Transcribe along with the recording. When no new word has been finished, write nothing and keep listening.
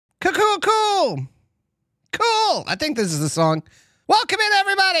Cool. I think this is the song. Welcome in,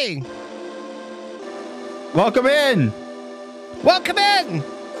 everybody. Welcome in.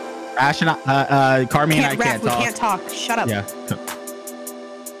 Ash and Carmi and I can't talk. We can't talk. Shut up. Yeah.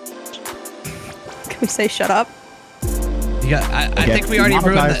 Can we say shut up? I think we already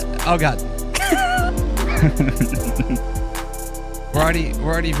ruined it. Oh God. we're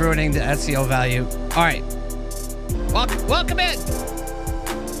already ruining the SEO value. All right. Welcome in.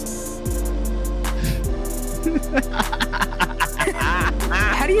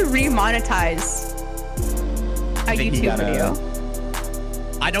 How do you remonetize a YouTube video?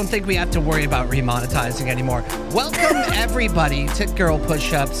 I don't think we have to worry about remonetizing anymore. Welcome everybody to Girl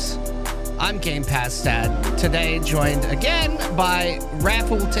Push-Ups. I'm Game Pass Dad. Today joined again by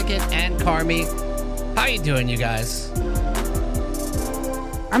Raffle Ticket and Carmi. How you doing, you guys?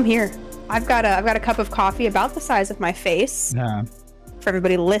 I'm here. I've got a cup of coffee about the size of my face. Yeah. For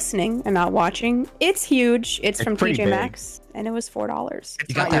everybody listening and not watching, it's huge. It's from pretty TJ big. Maxx, and it was $4.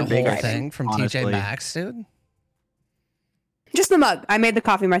 You got not that your whole big, thing from honestly. TJ Maxx, dude? Just the mug. I made the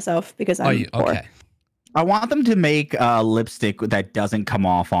coffee myself because I'm poor. Okay. I want them to make lipstick that doesn't come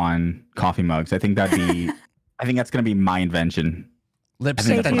off on coffee mugs. I think that's gonna be my invention.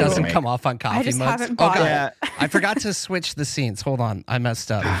 Lipstick that you. doesn't come off on coffee I just mugs. haven't bought God. it. I forgot to switch the scenes. Hold on. I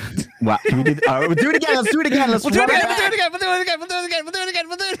messed up. Wow. Can we do we'll do it again. Let's do it again. Let's We'll do run it it again. back. We'll do it again.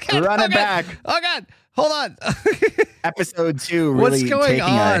 Run Oh, it God. back. Oh God. Hold on. Episode 2 What's really going taking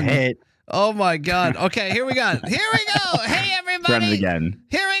on? a hit. Oh my God. Okay, here we go. Hey everybody. Run it again.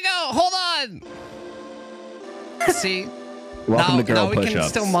 Here we go. Hold on. See? Welcome to now Girl we can Push-Ups.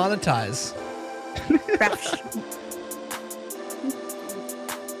 still monetize.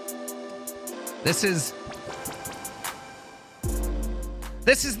 This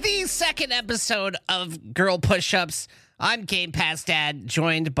is the second episode of Girl Push-Ups. I'm Game Pass Dad,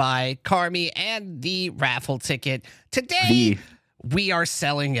 joined by Carmi and the Raffle Ticket. Today, we are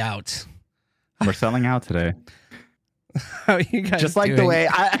selling out. We're selling out today. How are you guys Just like doing? the way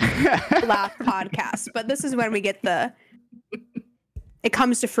Last podcast, but this is when we get it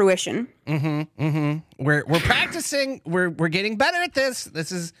comes to fruition. We're practicing. We're getting better at this.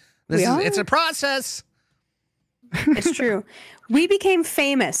 It's a process. It's true. We became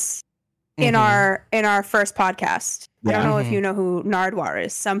famous in our first podcast. I don't know if you know who Nardwar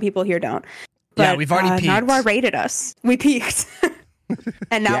is. Some people here don't. But, Yeah, we've already peaked. Nardwar rated us. We peaked.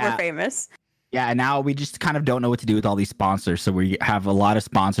 And now Yeah. we're famous. Yeah, and now we just kind of don't know what to do with all these sponsors. So we have a lot of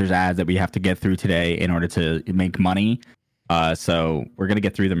sponsors ads that we have to get through today in order to make money. So we're gonna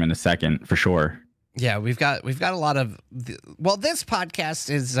get through them in a second for sure. Yeah, we've got a lot of. This podcast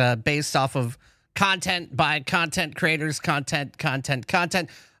is based off of content by content creators, content.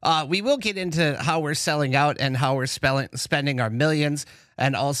 We will get into how we're selling out and how we're spending our millions,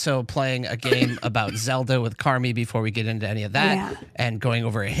 and also playing a game about Zelda with Carmi before we get into any of that, Yeah. and going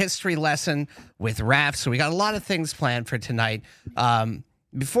over a history lesson with Raph. So we got a lot of things planned for tonight.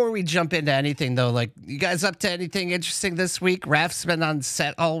 Before we jump into anything, though, like, you guys up to anything interesting this week? Raph's been on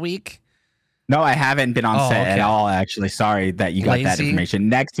set all week. No, I haven't been on set okay. at all. Actually, sorry that you got that Lazy? information.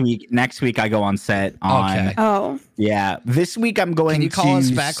 Next week I go on set on. Okay. Oh. Yeah, this week I'm going. Can you call to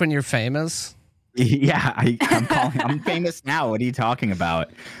us back when you're famous? Yeah, I'm calling. I'm famous now. What are you talking about?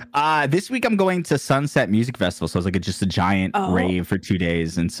 This week I'm going to Sunset Music Festival, so it's like just a giant rave for 2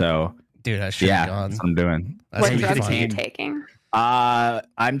 days, and so Dude, I should have gone. that's what I'm doing. That's What gonna be drugs fun. are you taking?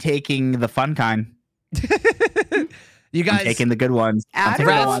 I'm taking the fun kind. You I'm guys, taking the good ones. I'm taking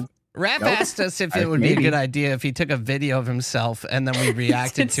the Raph, ones. Raph Nope. asked us if it would be a Maybe. good idea if he took a video of himself and then we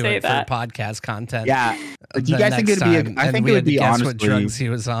reacted did to say it that. for podcast content. Yeah, do you the guys think next it'd be? time, I and think we it had would to be guess honestly. what drugs he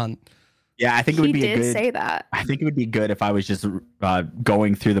was on. Yeah, I think it would He be a did good. say that. I think it would be good if I was just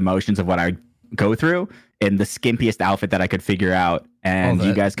going through the motions of what I go through in the skimpiest outfit that I could figure out, and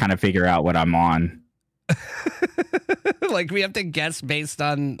you guys kind of figure out what I'm on. Like, we have to guess based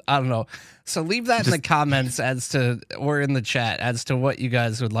on, I don't know. So leave that in the comments or in the chat as to what you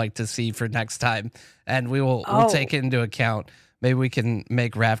guys would like to see for next time, and we'll take it into account. Maybe we can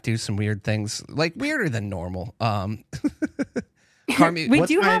make Raph do some weird things, like weirder than normal. Carmi, We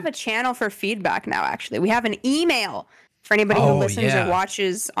do have a channel for feedback now, actually. We have an email for anybody who listens or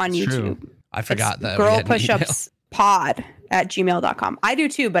watches on YouTube. True. I forgot that. Girl Push-Ups Pod at gmail.com. I do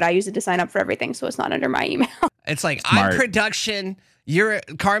too, but I use it to sign up for everything, so it's not under my email. It's like, Smart. I'm production, you're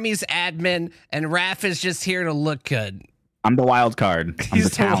Carmi's admin, and Raph is just here to look good. I'm the wild card. I'm He's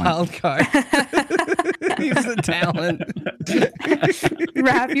the talent. wild card. He's the talent.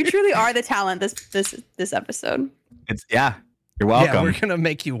 Raph, you truly are the talent this episode. You're welcome. Yeah, we're gonna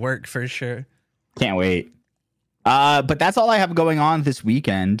make you work for sure. Can't wait. But that's all I have going on this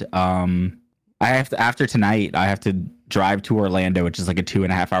weekend. I have to, after tonight, I have to drive to Orlando, which is like a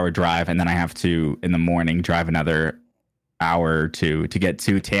 2.5 hour drive, and then I have to in the morning drive another hour or two to get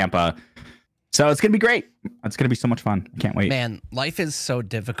to Tampa. So it's gonna be great. It's gonna be so much fun. Can't wait. Man, life is so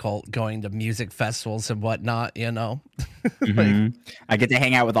difficult going to music festivals and whatnot, you know. Mhm. I get to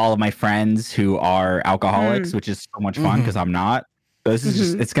hang out with all of my friends who are alcoholics, which is so much fun because I'm not. So this is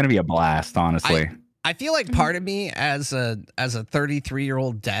just, it's gonna be a blast, honestly. I feel like part of me as a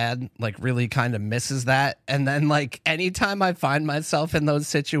 33-year-old dad like really kind of misses that, and then like anytime I find myself in those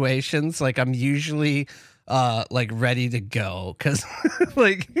situations, like I'm usually like ready to go because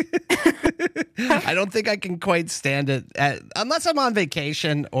like I don't think I can quite stand it unless I'm on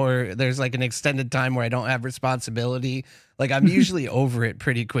vacation or there's like an extended time where I don't have responsibility. Like I'm usually over it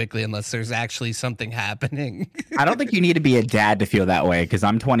pretty quickly unless there's actually something happening. I don't think you need to be a dad to feel that way because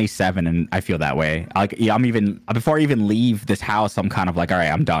I'm 27 and I feel that way. Like I'm even before I even leave this house, I'm kind of like, all right,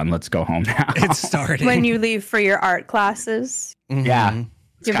 I'm done. Let's go home now. It's starting. When you leave for your art classes. Yeah.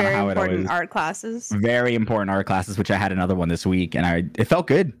 It's Your kinda very how it important always- art classes. Very important art classes, which I had another one this week, and it felt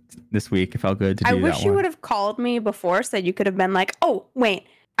good this week. It felt good to do I that wish you one. would have called me before so that you could have been like, oh, wait,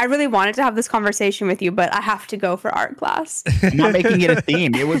 I really wanted to have this conversation with you, but I have to go for art class. I'm not making it a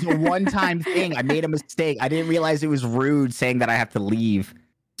theme. It was a one-time thing. I made a mistake. I didn't realize it was rude saying that I have to leave.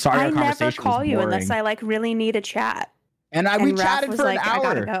 Sorry, I our never conversation call was you boring. unless I like really need a chat. And we And Raph chatted was for like, an I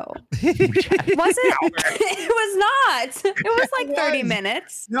gotta hour. go. We chatted Was for an it? hour. It was not. It was like It 30 was.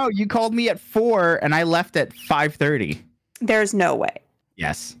 minutes. No, you called me at 4 and I left at 5:30. There's no way.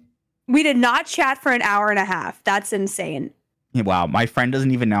 Yes. We did not chat for an hour and a half. That's insane. Wow, my friend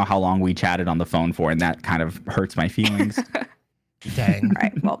doesn't even know how long we chatted on the phone for, and that kind of hurts my feelings. Dang. All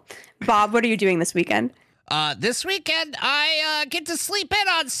right. Well, Bob, what are you doing this weekend? This weekend I get to sleep in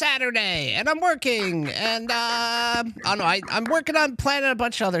on Saturday, and I'm working, and I don't know. I'm working on planning a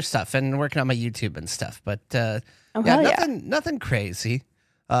bunch of other stuff and working on my YouTube and stuff. But Oh, yeah, hell yeah. nothing crazy.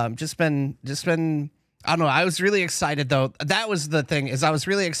 Just been. I don't know. I was really excited though. That was the thing is I was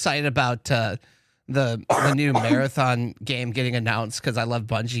really excited about the new marathon game getting announced because I love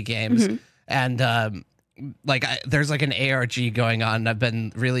Bungie games, and there's like an ARG going on. And I've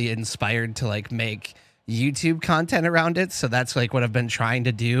been really inspired to like make YouTube content around it, so that's like what I've been trying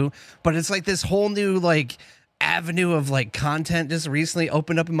to do. But it's like this whole new like avenue of like content just recently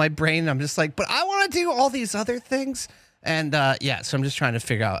opened up in my brain. I'm just like, but I want to do all these other things. And yeah, so I'm just trying to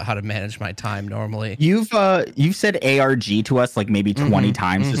figure out how to manage my time normally. You've said ARG to us like maybe 20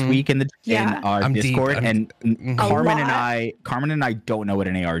 times this week in our I'm Discord, and Carmen lot. and I don't know what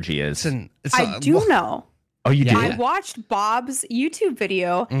an ARG is. I do know. Oh, you Yeah. do? I watched Bob's YouTube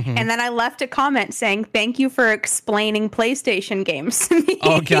video Mhm. and then I left a comment saying, thank you for explaining PlayStation games to me.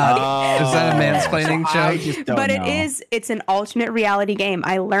 Oh god, is that a mansplaining So I joke? just don't But know. it's an alternate reality game.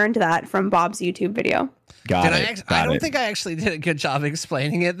 I learned that from Bob's YouTube video. Got Did it. I don't think I actually did a good job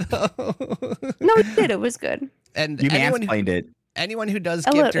explaining it though. No, it did. It was good. And You anyone mansplained it. who does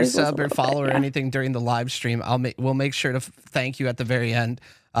A gift or little- it was a sub or little follow bit, or yeah. anything during the live stream, we'll make sure to thank you at the very end.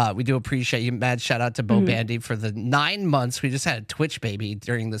 We do appreciate you. Mad shout out to Bo Bandy for the 9 months. We just had a Twitch baby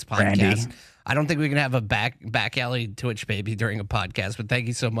during this podcast. Brandy. I don't think we can have a back alley Twitch baby during a podcast, but thank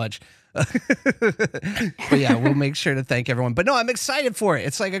you so much. But yeah, we'll make sure to thank everyone. But no, I'm excited for it.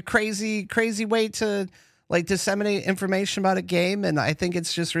 It's like a crazy way to like disseminate information about a game, and I think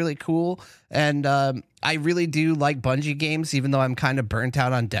it's just really cool. And I really do like Bungie games, even though I'm kind of burnt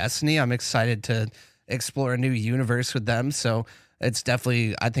out on Destiny. I'm excited to explore a new universe with them. So it's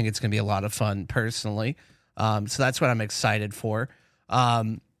definitely, I think it's going to be a lot of fun personally. So that's what I'm excited for.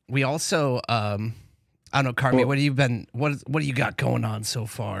 We also, I don't know, Carmi, what do you got going on so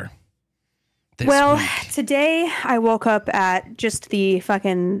far? This Well, week? today I woke up at just the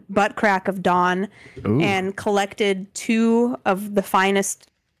fucking butt crack of dawn Ooh. and collected 2 of the finest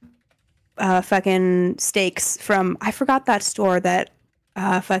fucking steaks from, I forgot that store that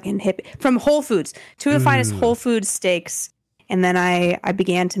fucking hip, from Whole Foods. 2 of the finest Whole Foods steaks. And then I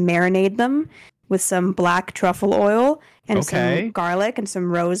began to marinate them with some black truffle oil and Okay. some garlic and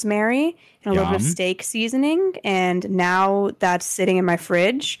some rosemary and a little bit of Yum. steak seasoning. And now that's sitting in my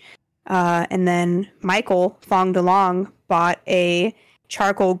fridge. And then Michael Fong DeLong bought a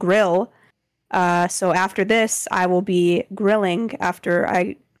charcoal grill. So after this, I will be grilling after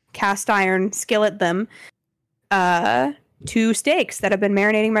I cast iron skillet them 2 steaks that have been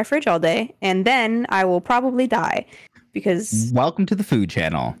marinating in my fridge all day. And then I will probably die because Welcome to the Food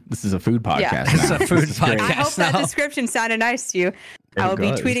Channel. This is a food podcast. Yeah. It's now. a food This is great. podcast. I hope that now. description sounded nice to you. I will be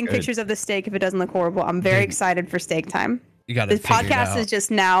It was tweeting good. pictures of the steak if it doesn't look horrible. I'm very Dude. excited for steak time. You got to This podcast is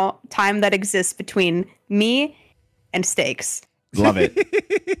just now time that exists between me and steaks. Love it.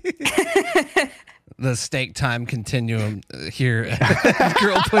 The steak time continuum here at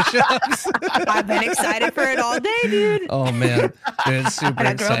Grill Push-Ups. I've been excited for it all day, dude. Oh man, dude, it's super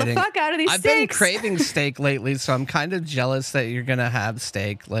I grill the exciting. fuck out of these I've been steaks. craving steak lately, so I'm kind of jealous that you're gonna have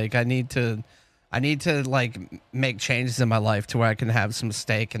steak. Like I need to like make changes in my life to where I can have some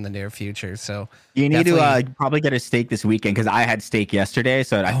steak in the near future. So You need definitely- to probably get a steak this weekend because I had steak yesterday,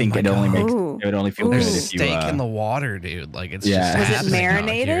 so I think my it only God. makes Ooh. it would only feel Ooh. good there's if you. steak in the water, dude. Like it's Yeah. just Was it happening out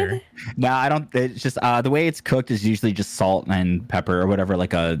marinated? here. No, I don't. It's just the way it's cooked is usually just salt and pepper or whatever,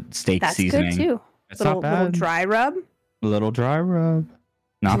 like a steak That's seasoning. good too. It's Little not bad. dry rub, A little dry rub.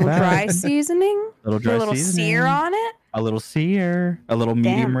 Not little bad. dry seasoning, little a dry little seasoning. sear on it. A little sear. A little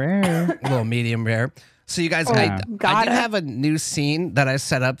medium Damn. rare. A little medium rare. So you guys, Oh, I gotta. do have a new scene that I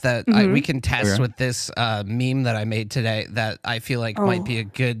set up that we can test Okay. with this meme that I made today that I feel like might Oh. be a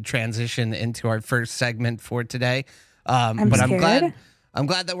good transition into our first segment for today. But I'm scared. I'm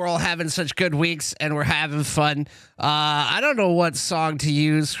glad that we're all having such good weeks and we're having fun. I don't know what song to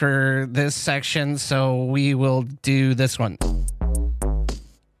use for this section, so we will do this one.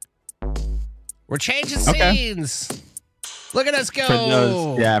 We're changing Okay. scenes. Look at us go.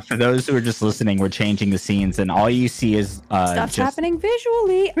 For those who are just listening, we're changing the scenes, and all you see is Stuff's just happening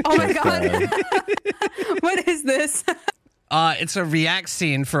visually. Oh my just, god. What is this? It's a react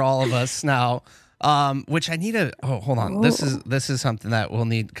scene for all of us now. Which I need to. Oh, hold on. This is something that we'll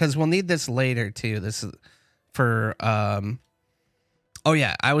need because we'll need this later too. This is for. Oh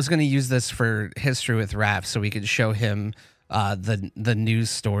yeah, I was gonna use this for history with Raph so we could show him the news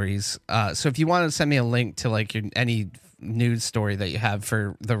stories. So if you want to send me a link to like any news story that you have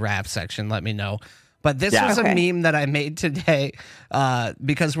for the rap section, let me know. But this was Okay. a meme that I made today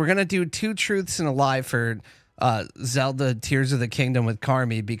because we're gonna do 2 truths and a lie for Zelda Tears of the Kingdom with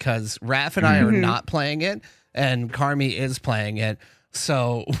Carmi because Raph and I are not playing it and Carmi is playing it.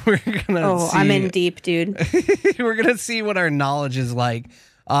 So we're gonna see, I'm in deep, dude. we're gonna see what our knowledge is like.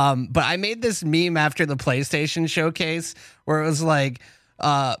 But I made this meme after the PlayStation showcase where it was like,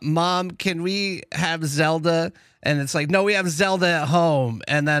 Mom, can we have Zelda? And it's like, no, we have Zelda at home.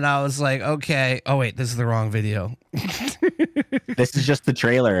 And then I was like, okay. Oh, wait, this is the wrong video. this is just the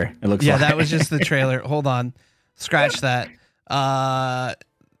trailer. It looks Yeah, like that was just the trailer. Hold on. Scratch that.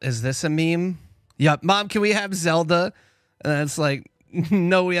 Is this a meme? Yep. Mom, can we have Zelda? And then it's like,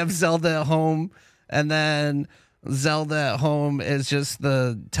 no, we have Zelda at home. And then Zelda at home is just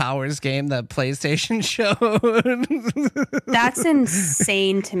the Towers game that PlayStation showed. That's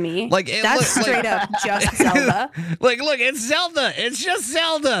insane to me. Like, it that's looks like- straight up just Zelda. Like, look, it's Zelda. It's just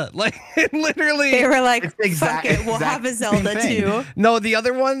Zelda. Like, it literally. They were like, It's the exact- fuck it, we'll exact have a same Zelda thing. too. No, the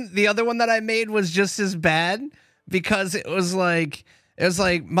other one that I made was just as bad because it was like,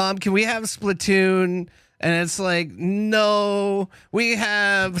 Mom, can we have Splatoon? And it's like, no, we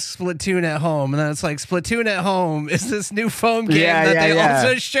have Splatoon at home. And then it's like, Splatoon at home is this new foam game that they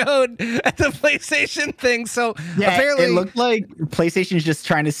also showed at the PlayStation thing. So Yeah, apparently, it looked like PlayStation's just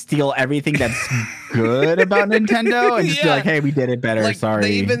trying to steal everything that's good about Nintendo and just be Yeah. like, hey, we did it better. like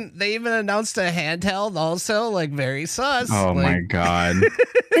Sorry. they even announced a handheld also, like very sus. oh like, my god.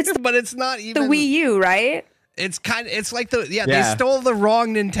 but it's not The even Wii U, right? It's like they Yeah. stole the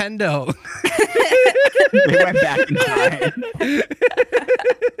wrong Nintendo. They went back in time.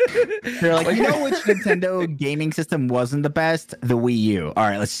 They're like, you know which Nintendo gaming system wasn't the best? The Wii U. All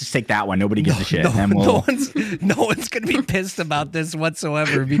right, let's just take that one. Nobody gives a shit. and we'll... no one's gonna be pissed about this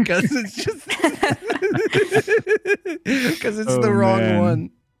whatsoever because it's just because it's Oh, the wrong man. one.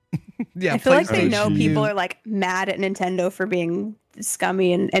 Yeah, I feel like they PlayStation know PlayStation people U. are like mad at Nintendo for being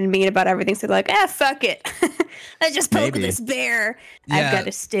scummy and mean about everything. So they're like, fuck it. Let's just poke Maybe. this bear. Yeah. I've got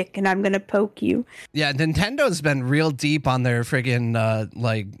a stick and I'm gonna poke you. Yeah, Nintendo's been real deep on their friggin'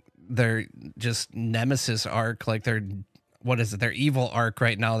 like their just nemesis arc, like their what is it? Their evil arc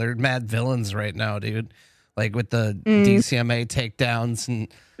right now. They're mad villains right now, dude. Like with the DCMA takedowns and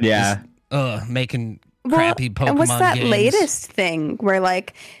Yeah. just, making crappy Pokemon and what's that games. latest thing where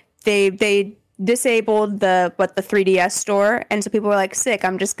like they disabled the 3DS store, and so people were like, sick,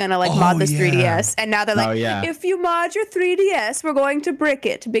 I'm just gonna like mod Oh, this yeah. 3DS, and now they're like, Oh, yeah. if you mod your 3DS, we're going to brick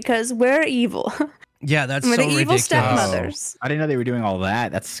it because we're evil. Yeah, that's We're so the evil ridiculous. stepmothers. I didn't know they were doing all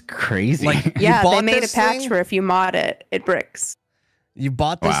that. That's crazy. Like, you Yeah, they bought made a this patch thing? where if you mod it, it bricks. You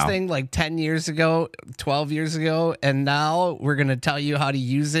bought this Wow. thing like 10 years ago, 12 years ago, and now we're going to tell you how to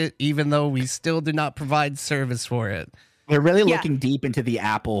use it, even though we still do not provide service for it. They're really Yeah. looking deep into the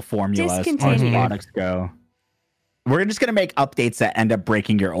Apple formula as far as Discontinue. products go. We're just gonna make updates that end up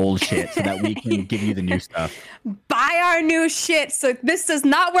breaking your old shit so that we can give you the new stuff. Buy our new shit so this does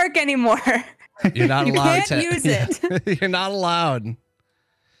not work anymore. You're not You allowed can't to use it. You're not allowed.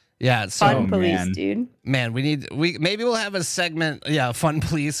 Yeah, so Fun Oh, police, man. dude. man, maybe we'll have a segment, fun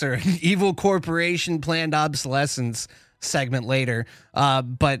police or evil corporation planned obsolescence segment later.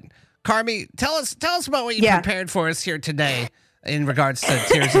 But Carmi, tell us about what you Yeah. prepared for us here today in regards to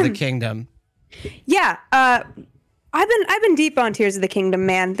Tears of the Kingdom. Yeah, I've been deep on Tears of the Kingdom,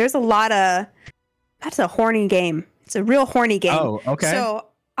 man. There's a lot of that's a horny game. It's a real horny game. Oh, okay. So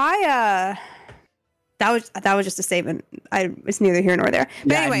that was just a statement. It's neither here nor there.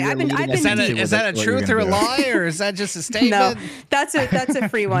 But Yeah, anyway, you were I've been leading us Is that into a, is what that a what you're truth or a gonna do. lie, or is that just a no, statement? that's a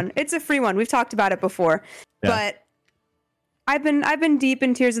free one. It's a free one. We've talked about it before. Yeah. But I've been deep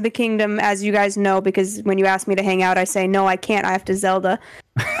in Tears of the Kingdom, as you guys know, because when you ask me to hang out, I say no, I can't. I have to Zelda.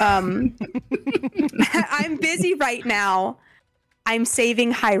 I'm busy right now. I'm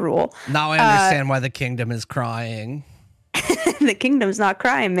saving Hyrule. Now I understand why the kingdom is crying. The kingdom's not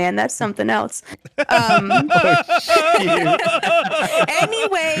crying, man. That's something else.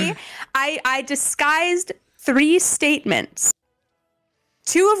 Anyway, I disguised 3 statements,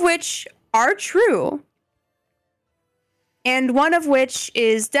 2 of which are true, and 1 of which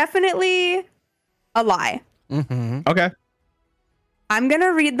is definitely a lie. Mm-hmm. Okay. I'm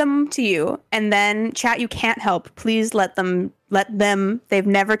gonna read them to you, and then chat. You can't help. Please let them. They've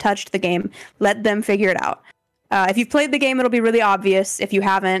never touched the game. Let them figure it out. If you've played the game, it'll be really obvious. If you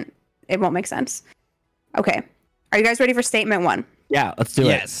haven't, it won't make sense. Okay. Are you guys ready for statement 1? Yeah, let's do it.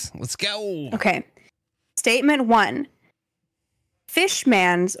 Yes, let's go. Okay. Statement 1.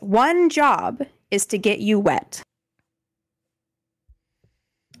 Fishman's one job is to get you wet.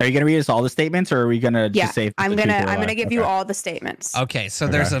 Are you gonna read us all the statements, or are we gonna Yeah, just say? if I'm the truth or gonna lie? give you Okay. all the statements. Okay, so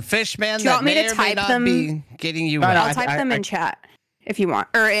there's a fish man Do you that want me may to or may type not them? be getting you No, wet. no, I'll type them in chat if you want,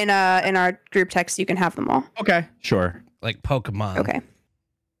 or in our group text. You can have them all. Okay, sure. Like Pokemon. Okay.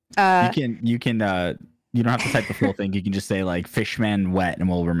 You can. You don't have to type the full thing. You can just say like "fishman wet" and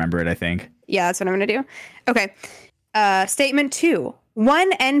we'll remember it. I think. Yeah, that's what I'm gonna do. Okay. Statement 2.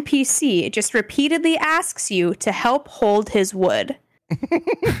 One NPC just repeatedly asks you to help hold his wood.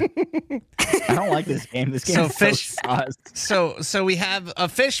 I don't like this game. This game So is fish- so sus. So we have a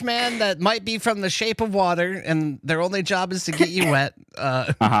fish man that might be from the Shape of Water, and their only job is to get you wet.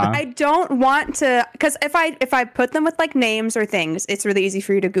 Uh-huh. I don't want to, because if I put them with like names or things, it's really easy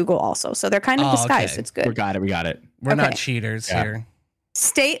for you to Google also. So they're kind of Oh, disguised. okay. It's We good. got it. We got it. We're not Okay. cheaters Yeah. here.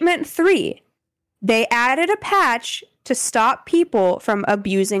 Statement 3. They added a patch to stop people from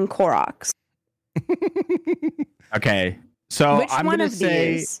abusing Koroks. Okay. So Which I'm one gonna of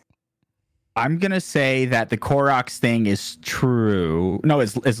say these? I'm gonna say that the Koroks thing is true. No,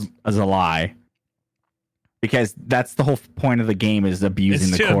 is a lie. Because that's the whole point of the game is abusing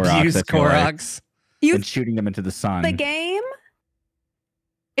It's the to Koroks. abuse I feel like, Koroks. You and shooting them into the sun. the game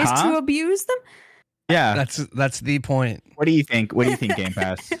is Huh? to abuse them? Yeah. That's the point. What do you think? What do you think, Game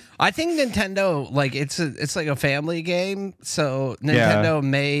Pass? I think Nintendo, like it's like a family game, so Yeah. Nintendo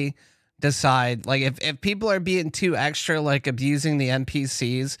may decide, like if people are being too extra, like abusing the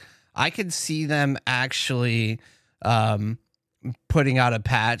NPCs, I could see them actually putting out a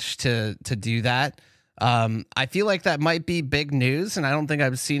patch to do that. I feel like that might be big news, and I don't think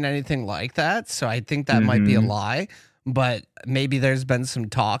I've seen anything like that, so I think that might be a Mhm. lie. But maybe there's been some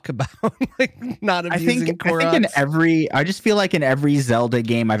talk about like not I abusing think Koroks. in I just feel like in every Zelda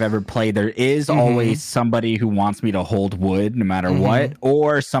game I've ever played, there is Mhm. always somebody who wants me to hold wood no matter what,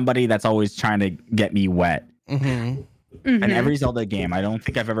 or somebody that's always trying to get me wet. Mhm. Mhm. In every Zelda game, I don't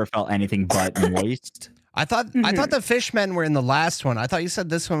think I've ever felt anything but moist. I thought the fishmen were in the last one. I thought you said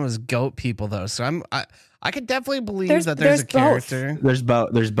this one was goat people though. So I could definitely believe There's- that there's a there's both. character. There's both.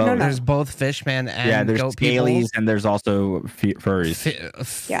 There's both. No, no. There's both fishmen and Yeah, there's goat scalies people. and there's also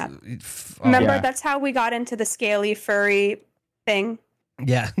furries. Yeah. Oh, Remember, Yeah. that's how we got into the scaly furry thing.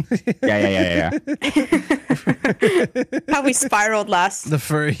 yeah. Yeah. How we spiraled last. The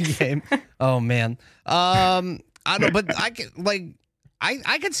furry game. Oh man. I don't know, but I could like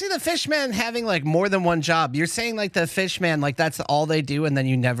I could see the fishman having like more than one job. You're saying like the fishman, like that's all they do, and then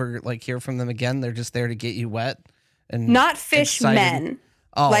you never like hear from them again. They're just there to get you wet. And Not fish excited. men.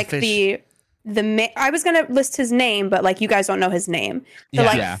 oh, Like fish. I was gonna list his name, but like you guys don't know his name. So Yeah.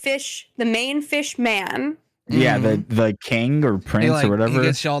 like Yeah. the main fish man, Yeah, Mhm. the king or He, prince like, or whatever. He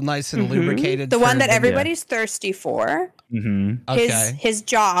gets you all nice and Mhm. lubricated. the for one that the- everybody's thirsty for. hmm Okay. His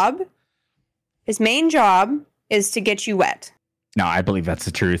job, his main job is to get you wet. No, I believe that's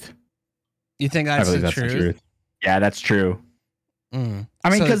the truth. You think I that's believe the that's truth? the truth. Yeah, that's true. Mm. I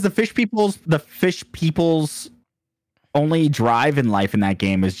mean, So- because the fish people's only drive in life in that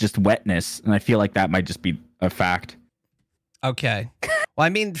game is just wetness, and I feel like that might just be a fact. Okay. Well, Well, I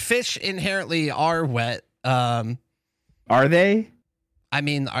mean, fish inherently are wet. Are they? I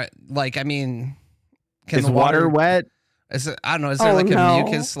mean, can Is the water wet? Is it, I don't know. Is there Oh, like a no.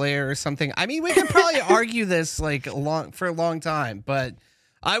 mucus layer or something? I mean, we could probably argue this like for a long time, but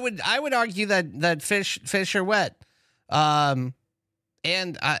I would argue that fish are wet. And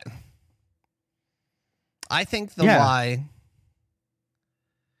I think the lie.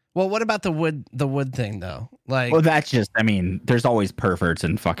 Well, what about the wood thing though? Like, Well, that's just. I mean, there's always perverts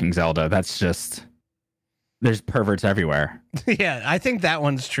in fucking Zelda. That's just. There's perverts everywhere. yeah, I think that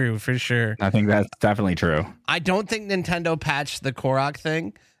one's true for sure. I think that's definitely true. I don't think Nintendo patched the Korok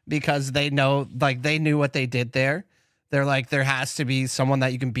thing because they knew what they did there. They're like, there has to be someone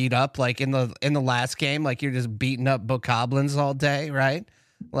that you can beat up. Like in the last game, like you're just beating up bokoblins all day, right?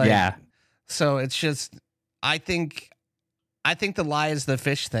 Like, Yeah. So it's just, I think the lie is the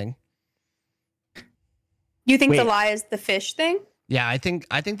fish thing. You think the Wait. lie is the fish thing? Yeah, I think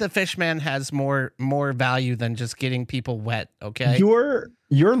the fish man has more value than just getting people wet. Okay, Your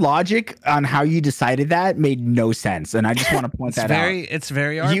logic on how you decided that made no sense, and I just want to point that out. it's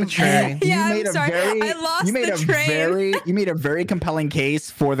very arbitrary. Yeah, I'm sorry. I lost the train. You made a very compelling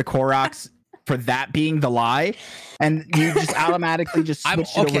case for the Koroks for that being the lie, and you just automatically just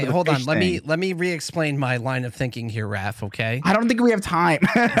switched it over to the hold on. fish Let thing. me re-explain my line of thinking here, Raph. Okay. I don't think we have time.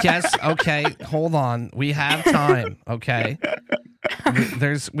 Yes. Okay. Hold on. We have time. Okay.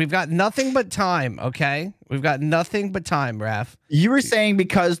 We've got nothing but time. Okay. We've got nothing but time, Raph. You were saying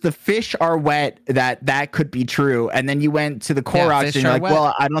because the fish are wet that could be true, and then you went to the Koroks fish and you're are like, wet.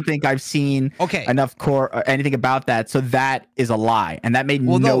 well, I don't think I've seen Okay. enough anything about that, so that is a lie, and that made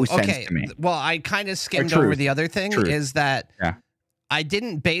no sense to me. Well, I kind of skimmed Truth. over the other thing. Truth. Is that Yeah. I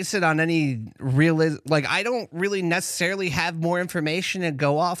didn't base it on any like I don't really necessarily have more information to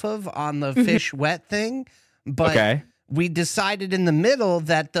go off of on the fish wet thing, but Okay. we decided in the middle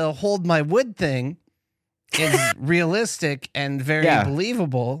that the hold my wood thing is realistic and very Yeah.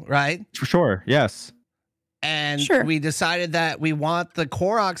 believable, right? For sure. Yes. And Sure. we decided that we want the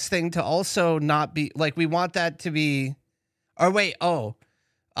Koroks thing to also not be like we want that to be. Or wait, Oh,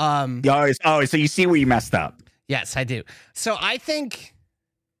 so you see where you messed up. yes, I do. So I think,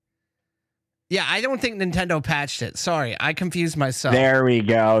 yeah, I don't think Nintendo patched it. Sorry, I confused myself. There we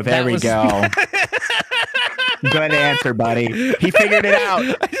go. There That we was- go. Good answer, buddy. He figured it out.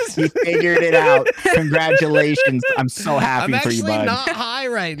 He figured it out. Congratulations. I'm so happy I'm for you, actually bud. not high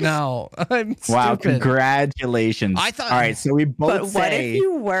right now. I'm Wow, stupid. congratulations. I thought- All right, so we both But what say if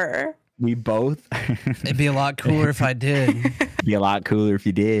you were? we both It'd be a lot cooler if I did. be a lot cooler if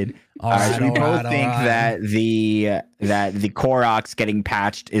you did. All All right, right, so we all both right, think all right. that the Koroks getting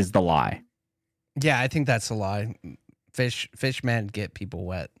patched is the lie. Yeah, I think that's a lie. Fish man get people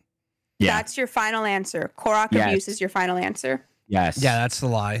wet. Yeah. That's your final answer. Korok Yes. abuse is your final answer. Yes. Yeah, that's the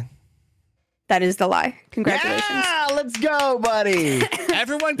lie. That is the lie. Congratulations. Yeah, let's go, buddy.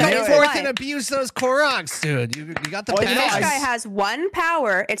 Everyone That come is forth a lie. and abuse those Koroks, dude. You got the Well, The you know, fish best. guy has one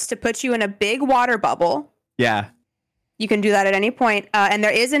power. It's to put you in a big water bubble. Yeah. You can do that at any point. And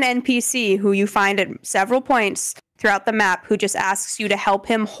there is an NPC who you find at several points throughout the map who just asks you to help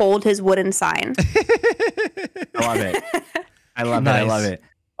him hold his wooden sign. I love it. I love it. I Nice. love it.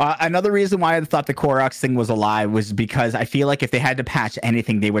 Another reason why I thought the Koroks thing was a lie was because I feel like if they had to patch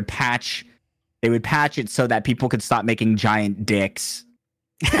anything, they would patch it so that people could stop making giant dicks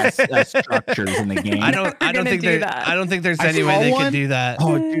as structures in the game. I don't Never gonna think do there. that. I don't think there's I any way saw they one. could do that.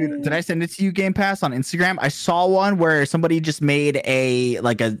 Oh, dude, did I send it to you, Game Pass, on Instagram? I saw one where somebody just made a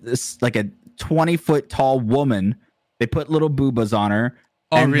 20-foot tall woman. They put little boobas on her.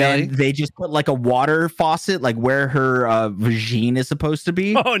 Oh, and really? then they just put like a water faucet, like where her vagine is supposed to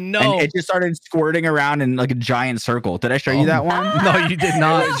be. Oh no! And it just started squirting around in like a giant circle. Did I show you that one? No, you did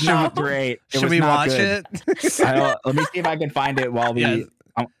not. It was not great. It Should was we not watch good. it? Let me see if I can find it while we. Yeah.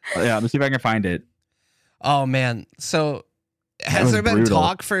 Let me see if I can find it. Oh man! So has was there been brutal.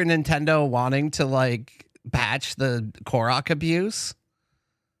 talk for Nintendo wanting to like patch the Korok abuse?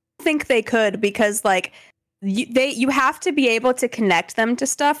 I think they could because like you have to be able to connect them to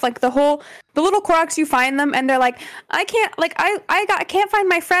stuff like the little Koroks. You find them and they're like, I can't I can't find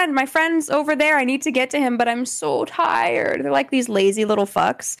my friend's over there. I need to get to him, but I'm so tired. They're like these lazy little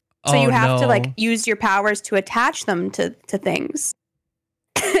fucks. So Oh, you have to no. like use your powers to attach them to things,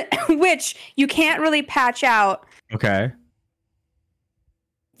 which you can't really patch out. Okay.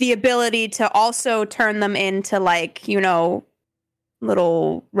 The ability to also turn them into like,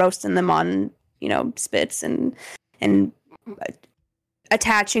 little roasting them on, spits and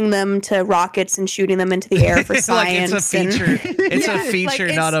attaching them to rockets and shooting them into the air for It's like science. it's a feature. It's Yeah, a feature,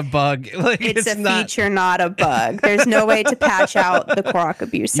 like, not a bug. Like it's a not, feature, not a bug. There's no way to patch out the Korok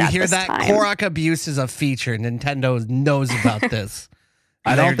abuse. You at hear this that? time. Korok abuse is a feature. Nintendo knows about this.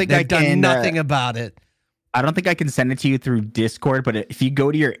 I don't think they've done can, nothing about it. I don't think I can send it to you through Discord, but if you go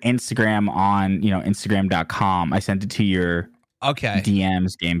to your Instagram on, Instagram.com, I sent it to your Okay.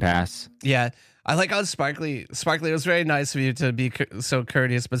 DMs Game Pass. Yeah. I like how Sparkly, it was very nice of you to be so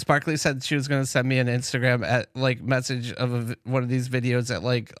courteous, but Sparkly said she was going to send me an Instagram message of one of these videos at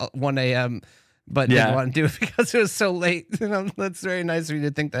 1 a.m., but didn't want to do it because it was so late. That's very nice of you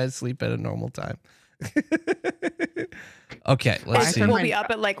to think that I'd sleep at a normal time. Okay, let's see. We'll be up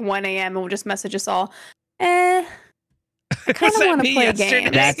at 1 a.m. and we'll just message us all. I kind of want to play a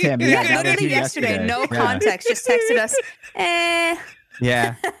game. That's him. Yeah, that was Literally you yesterday, no Yeah. context, just texted us.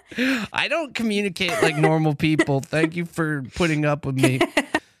 Yeah. I don't communicate like normal people. Thank you for putting up with me.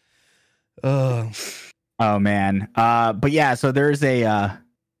 Oh man. But yeah, so there's a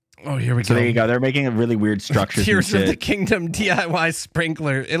Oh, here we so go. there you go. They're making a really weird structure. Tears of the Kingdom DIY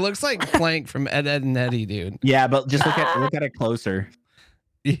sprinkler. It looks like Plank from Ed, Edd and Eddy, dude. Yeah, but just look at it closer.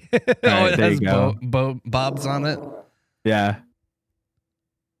 Yeah. right, It there has you go. bobs on it. Yeah.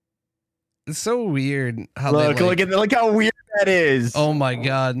 It's so weird how Look how weird that is. Oh my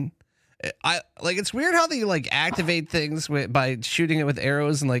god. It's weird how they activate things by shooting it with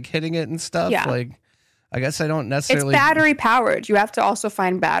arrows and hitting it and stuff. Yeah. I guess I don't It's necessarily. battery powered. You have to also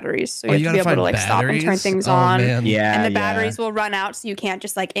find batteries, so you have to be able to stop and turn things on. Man. Yeah. And the batteries will run out, so you can't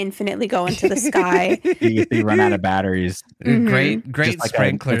just infinitely go into the sky. You run out of batteries. Great Just like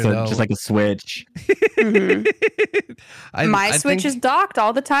sprinkler though. just like a switch. My Switch is docked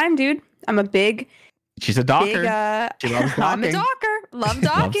all the time, dude. I'm a big, She's a docker. big. She loves I'm a docking. docker. Love Loves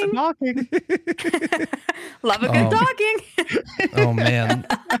docking. docking. Love a good docking. Oh man.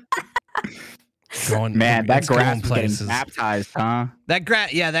 Man, that it's going grass was places. getting baptized, huh? That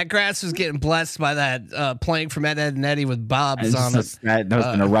grass was getting blessed by that Plank from Ed, Edd and Eddy with bobs on it. That was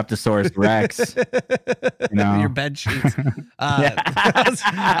an Eruptosaurus Rex. Your bed sheets.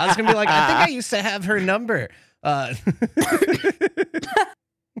 I was gonna be like, I think I used to have her number.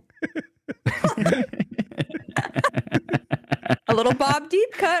 A little Bob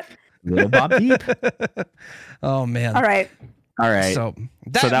Deep cut. Little Bob Deep. Oh man. All right. So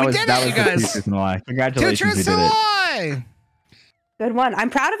that we was did that it, was you the guys. Truth and the Lie. Two Congratulations, truths we did and a it. lie. Good one. I'm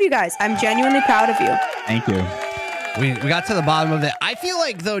proud of you guys. I'm genuinely proud of you. Thank you. We got to the bottom of it. I feel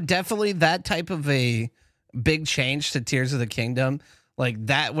like though definitely that type of a big change to Tears of the Kingdom,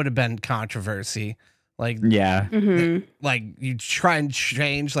 that would have been controversy. Yeah. You try and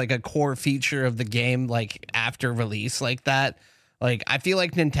change a core feature of the game after release like that. I feel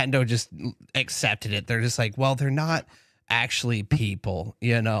like Nintendo just accepted it. They're just well, they're not actually people,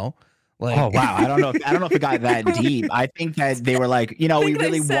 Oh wow, I don't know if it got that deep. I think that they were we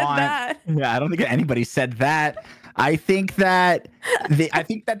really want. That. Yeah, I don't think anybody said that. I think that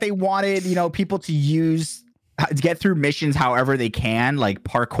they wanted people to get through missions however they can, like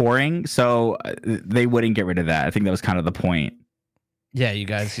parkouring. So they wouldn't get rid of that. I think that was kind of the point. Yeah, you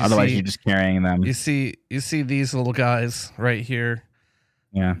guys. Otherwise, you're just carrying them. You see these little guys right here.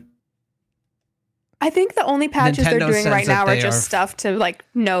 Yeah. I think the only patches Nintendo they're doing says right that now are they just are- stuff to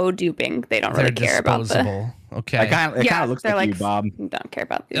no duping. They don't really They're care about the. disposable. Okay. It kind of looks they're like you, Bob. Don't care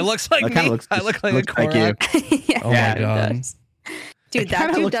about these. It looks like It kinda me. looks- I look like a looks like you. Korok. yeah, Oh my it God. does. Dude, It that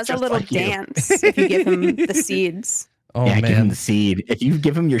kinda dude looks does a just little like you. dance if you give him the seeds. Oh Yeah, give him man. the seed. If you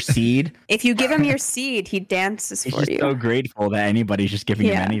give him your seed, If you give him your seed, he dances he's for just you. so grateful that anybody's just giving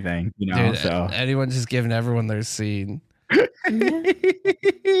him Yeah. anything. Dude, So anyone's just giving everyone their seed.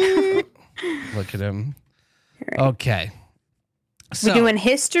 Look at him. We Okay. So doing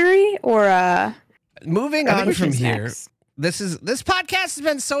history or moving or on who's from here. next? This podcast has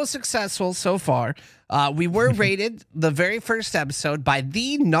been so successful so far. We were rated the very first episode by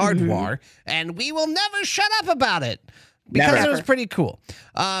the Nardwar, and we will never shut up about it because Never. it was pretty cool.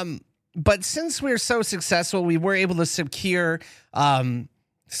 But since we're so successful, we were able to secure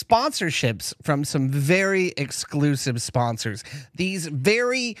sponsorships from some very exclusive sponsors. These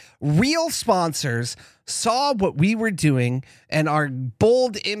very real sponsors saw what we were doing and our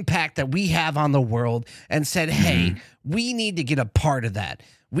bold impact that we have on the world and said, hey, we need to get a part of that.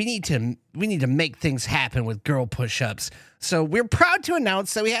 We need to make things happen with girl push-ups. So we're proud to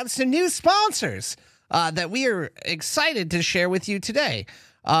announce that we have some new sponsors that we are excited to share with you today.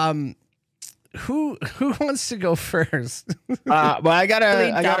 who wants to go first? Well, I got Really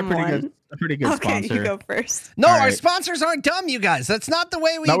a dumb pretty good Okay, sponsor. you go first. No, All our right. sponsors aren't dumb, you guys. That's not the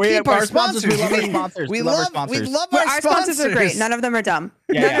way we No, keep our sponsors. We love our sponsors. We love our love sponsors. Well, our our sponsors are great. None of them are dumb.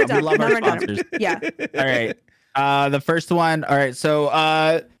 None are dumb. we love None our are dumb. sponsors. Yeah. All right. The first one. All right. So,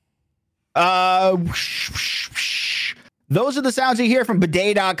 those are the sounds you hear from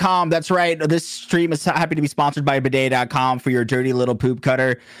bidet.com. That's right. This stream is happy to be sponsored by bidet.com for your dirty little poop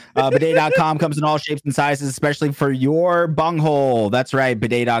cutter. Bidet.com comes in all shapes and sizes, especially for your bunghole. That's right.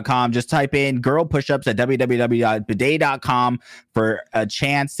 Bidet.com. Just type in girl pushups at www.bidet.com for a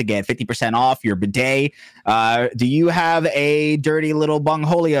chance to get 50% off your bidet. Do you have a dirty little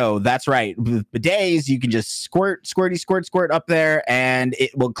bungholio? That's right. With bidets, you can just squirt up there and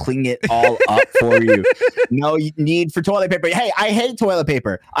it will clean it all up for you. No need for toilet paper. Hey, I hate toilet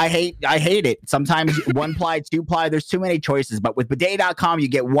paper. I hate it. Sometimes 1-ply, 2-ply, there's too many choices. But with bidet.com, you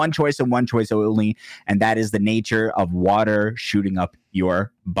get one choice and one choice only, and that is the nature of water shooting up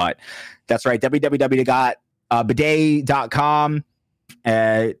your butt. That's right. www.bidet.com.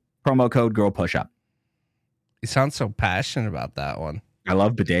 Promo code girl pushup. You sound so passionate about that one. I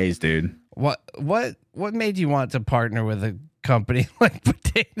love bidets, dude. What made you want to partner with a company like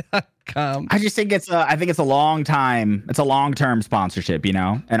bidet.com? I just think it's a long-term sponsorship, you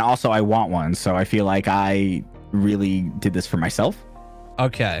know? And also I want one, so I feel like I really did this for myself.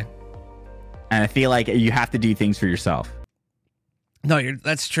 Okay. And I feel like you have to do things for yourself. No,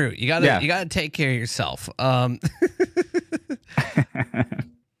 that's true. You gotta take care of yourself. That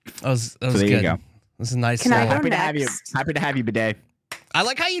was So there good. you go. It was a nice. Can I go Happy to have you. next? Happy to have you, bidet. I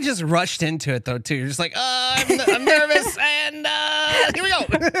like how you just rushed into it though too. You're just like, I'm nervous, and here we go.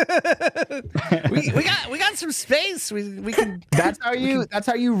 we got some space. We can. That's how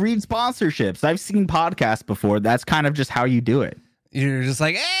you read sponsorships. I've seen podcasts before. That's kind of just how you do it. You're just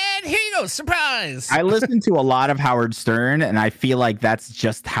like, and here you go, surprise. I listen to a lot of Howard Stern, and I feel like that's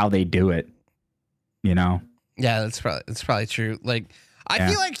just how they do it. You know? Yeah, that's probably true. Like, I Yeah.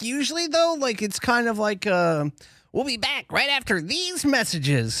 feel like usually though, like it's kind of like we'll be back right after these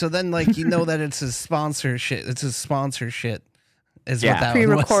messages. So then, like, you know that it's a sponsorship. It's a sponsorship. Is Yeah. what that one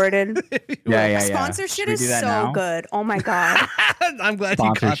was. Pre-recorded. Yeah. Sponsorship Should we is do that so now? good. Oh my god. I'm glad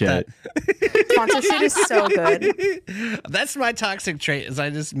you caught that. Sponsorship. Sponsorship is so good. That's my toxic trait. Is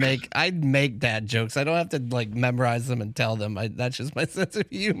I make dad jokes. I don't have to like memorize them and tell them. That's just my sense of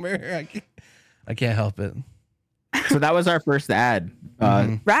humor. I can't help it. So that was our first ad.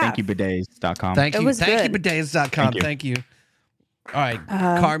 Raph. Thank you, bidets.com. Thank It you. was Thank you, good. bidets.com. Thank you. All right,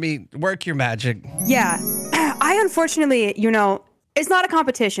 Carmi, work your magic. Yeah. I unfortunately, it's not a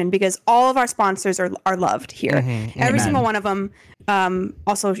competition because all of our sponsors are loved here. Every Amen. single one of them.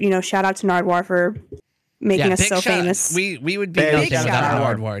 Also, shout out to Nardwar for making us big so shout- famous. We would be Big nothing shout without out.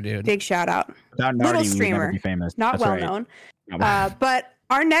 Hardware, dude. Big shout out. Without Little Nardi, we would never streamer. be famous. Not That's well right. known. But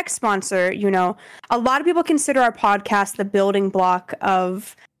our next sponsor, a lot of people consider our podcast the building block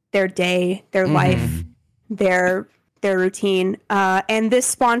of their day, their life, their routine. And this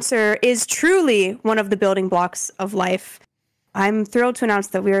sponsor is truly one of the building blocks of life. I'm thrilled to announce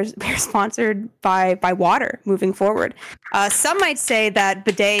that we're sponsored by water moving forward. Some might say that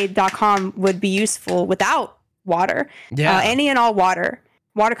bidet.com would be useful without water. Yeah. Any and all water.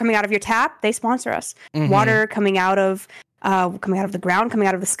 Water coming out of your tap, they sponsor us. Water coming out of the ground, coming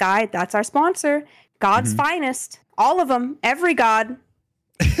out of the sky, that's our sponsor. God's finest. All of them. Every God.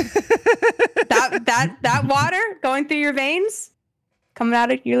 that water going through your veins, coming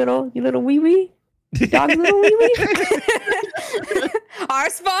out of your little wee wee. Dog's little wee wee. Our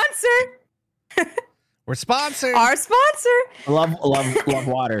sponsor. We're sponsored. Our sponsor. I love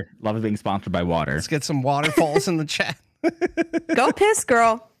water. Love being sponsored by water. Let's get some waterfalls in the chat. Go piss,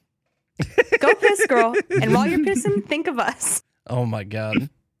 girl. Go piss, girl. And while you're pissing, think of us. Oh my god.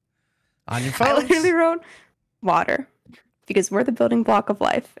 On your I phone. literally wrote water because we're the building block of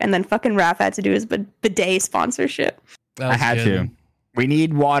life. And then fucking Raph had to do his bidet sponsorship. I had to. We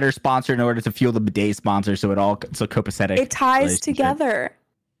need water sponsor in order to fuel the bidet sponsor, so copacetic. It ties relationship. together.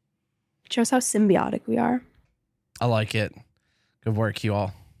 It shows how symbiotic we are. I like it. Good work, you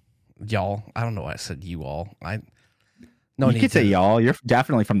all. Y'all. I don't know why I said you all. No You need could say to. y'all. You're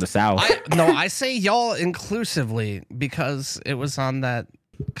definitely from the South. I say y'all inclusively because it was on that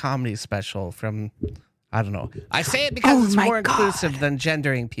comedy special from, I don't know. I say it because Oh it's my more God. inclusive than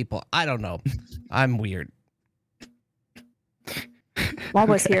gendering people. I don't know. I'm weird.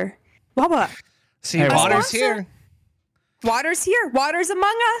 Wawa's here. Wawa. See, Hey, Water's sponsor? here. Water's here. Water's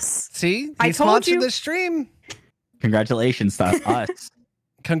among us. See, he I told sponsored you. the stream. Congratulations to us.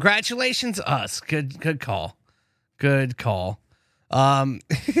 Congratulations, us. Good call. Good call.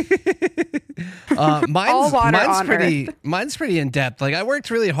 All water mine's on pretty Earth. mine's pretty in depth. Like I worked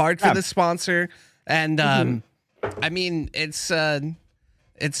really hard for this sponsor, and I mean it's something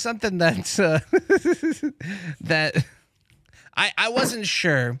that's that I wasn't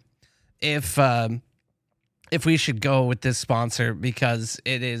sure if we should go with this sponsor because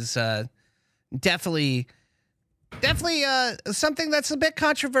it is definitely something that's a bit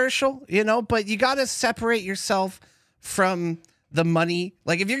controversial, you know, but you got to separate yourself from the money.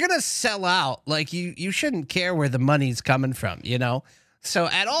 Like if you're going to sell out, like you shouldn't care where the money's coming from, you know? So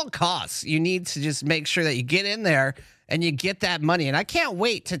at all costs, you need to just make sure that you get in there and you get that money. And I can't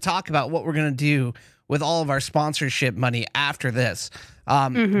wait to talk about what we're going to do with all of our sponsorship money after this.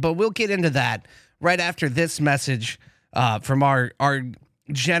 But we'll get into that right after this message from our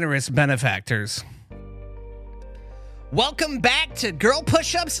generous benefactors. Welcome back to Girl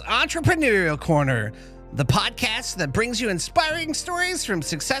Push-Up's Entrepreneurial Corner, the podcast that brings you inspiring stories from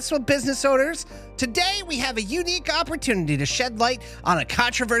successful business owners. Today, we have a unique opportunity to shed light on a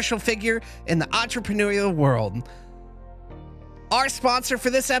controversial figure in the entrepreneurial world. Our sponsor for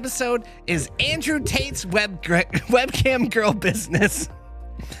this episode is Andrew Tate's Webcam Girl Business.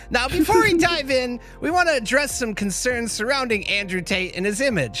 Now, before we dive in, we want to address some concerns surrounding Andrew Tate and his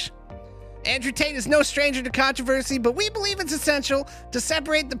image. Andrew Tate is no stranger to controversy, but we believe it's essential to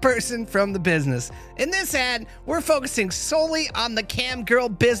separate the person from the business. In this ad, we're focusing solely on the cam girl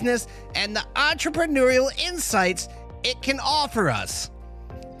business and the entrepreneurial insights it can offer us.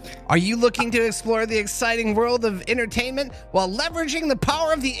 Are you looking to explore the exciting world of entertainment while leveraging the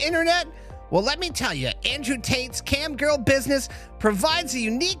power of the internet? Well, let me tell you, Andrew Tate's Cam Girl business provides a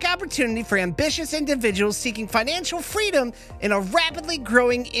unique opportunity for ambitious individuals seeking financial freedom in a rapidly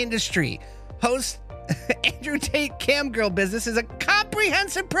growing industry. Host Andrew Tate Cam Girl Business is a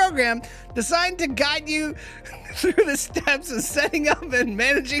comprehensive program designed to guide you through the steps of setting up and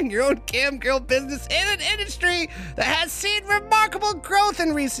managing your own cam girl business in an industry that has seen remarkable growth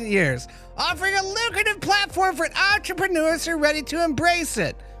in recent years, offering a lucrative platform for entrepreneurs who are ready to embrace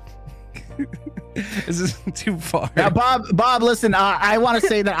it. This is too far. Now, Bob, listen, I want to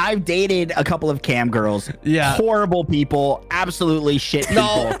say that I've dated a couple of cam girls. Yeah. Horrible people, absolutely shit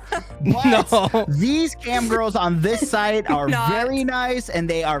people. But these cam girls on this site are very nice, and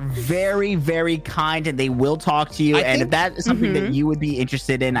they are very, very kind, and they will talk to you. And if that is something that you would be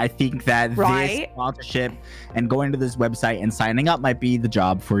interested in, I think that this sponsorship and going to this website and signing up might be the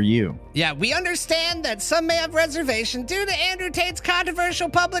job for you. Yeah, we understand that some may have reservation due to Andrew Tate's controversial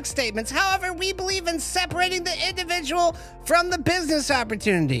public statements. However, we believe in separating the individual from the business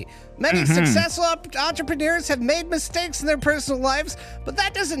opportunity. Many successful entrepreneurs have made mistakes in their personal lives, but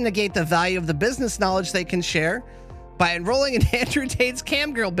that doesn't negate the value of the business knowledge they can share. By enrolling in Andrew Tate's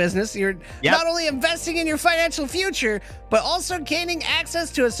Cam Girl business, you're not only investing in your financial future, but also gaining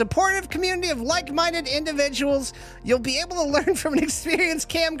access to a supportive community of like-minded individuals. You'll be able to learn from experienced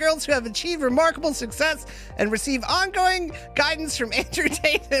cam girls who have achieved remarkable success and receive ongoing guidance from Andrew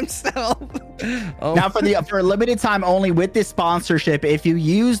Tate himself. Now, for a limited time only with this sponsorship, if you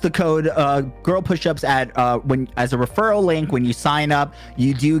use the code Girl Pushups as a referral link when you sign up,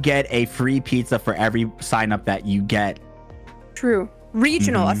 you do get a free pizza for every sign up that you get. True.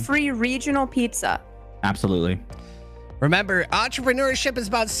 Regional, a free regional pizza. Absolutely. Remember, entrepreneurship is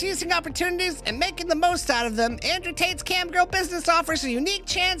about seizing opportunities and making the most out of them. Andrew Tate's Cam Girl business offers a unique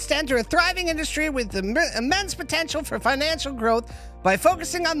chance to enter a thriving industry with immense potential for financial growth. By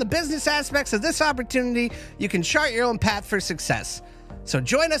focusing on the business aspects of this opportunity, you can chart your own path for success. So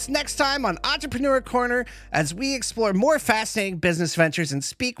join us next time on Entrepreneur Corner as we explore more fascinating business ventures and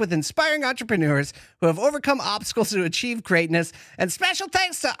speak with inspiring entrepreneurs who have overcome obstacles to achieve greatness. And special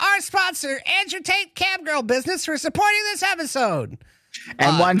thanks to our sponsor, Andrew Tate Cam Girl Business, for supporting this episode.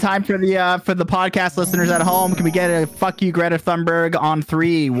 And one time for the podcast listeners at home, can we get a fuck you, Greta Thunberg on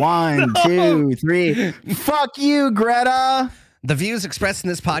 3? 1, 2, 3. Fuck you, Greta. The views expressed in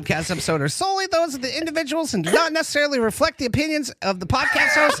this podcast episode are solely those of the individuals and do not necessarily reflect the opinions of the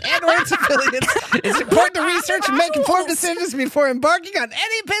podcast host and or its affiliates. It's important to research and make informed decisions before embarking on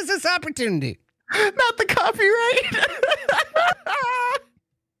any business opportunity. Not the copyright.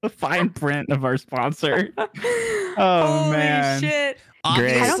 The fine print of our sponsor. Oh, Holy man. shit.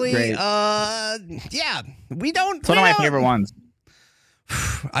 Obviously, Great. yeah, we don't. It's one of my favorite ones.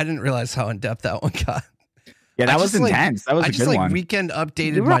 I didn't realize how in depth that one got. Yeah, that was intense. That was a good one. Weekend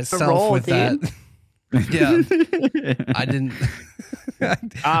updated You were on the myself roll, with dude. that. Yeah, I didn't.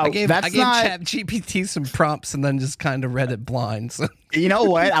 I gave that's not- ChatGPT some prompts and then just kind of read it blind. So You know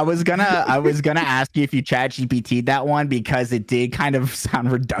what? I was gonna ask you if you chat GPT'd that one because it did kind of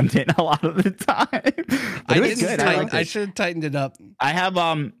sound redundant a lot of the time. But it was good. I should have tightened it up. I have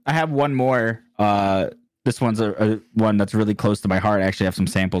one more. This one's a one that's really close to my heart. I actually have some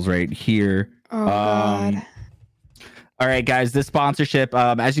samples right here. Oh God. All right, guys, this sponsorship,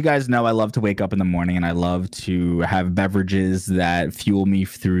 as you guys know, I love to wake up in the morning and I love to have beverages that fuel me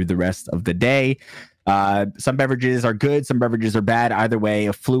through the rest of the day. Some beverages are good, some beverages are bad. Either way,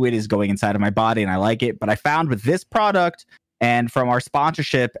 a fluid is going inside of my body and I like it. But I found with this product and from our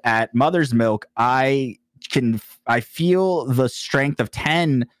sponsorship at Mother's Milk, I feel the strength of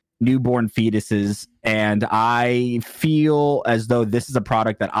 10 newborn fetuses, and I feel as though this is a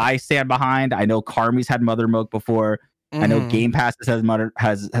product that I stand behind. I know Carmi's had Mother Milk before. I know Game Pass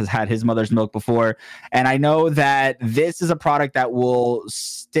has had his mother's milk before, and I know that this is a product that will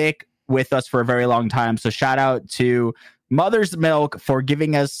stick with us for a very long time. So shout out to Mother's Milk for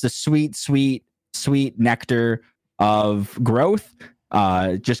giving us the sweet, sweet, sweet nectar of growth.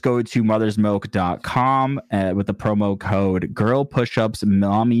 Just go to mothersmilk.com with the promo code Girl Pushups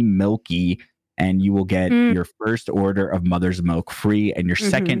Mommy Milky, and you will get your first order of Mother's Milk free, and your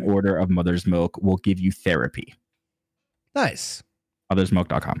second order of Mother's Milk will give you therapy. Nice.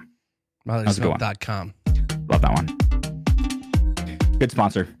 Mothersmilk.com. Mothersmilk.com. Love that one. Good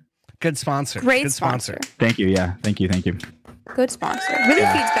sponsor. Good sponsor. Great Good sponsor. Thank you. Yeah. Thank you. Good sponsor. Really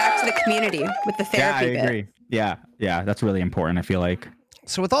feeds back to the community with the Yeah, I therapy bit. agree. Yeah. That's really important, I feel like.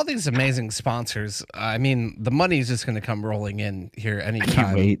 So with all these amazing sponsors, I mean, the money's just going to come rolling in here anytime. I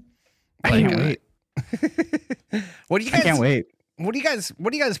can't wait. I can't wait. What do you guys? I can't wait. What do you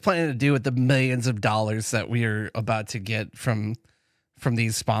guys planning to do with the millions of dollars that we are about to get from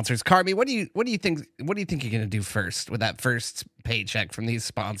these sponsors? Carmi, what do you think you're gonna do first with that first paycheck from these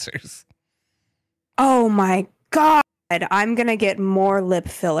sponsors? Oh my God. I'm going to get more lip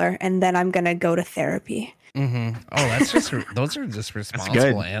filler and then I'm going to go to therapy. Mm-hmm. Oh, that's just those are just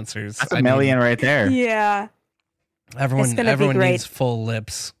responsible answers. That's a million right there. Yeah. Everyone great. needs full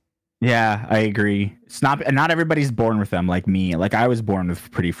lips. Yeah, I agree. It's not everybody's born with them like me. Like I was born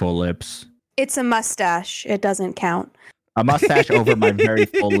with pretty full lips. It's a mustache. It doesn't count. A mustache over my very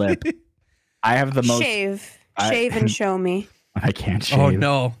full lip. I have the most. Shave and show me. I can't shave. Oh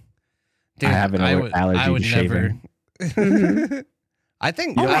no, dude, I have an allergy to shaving. I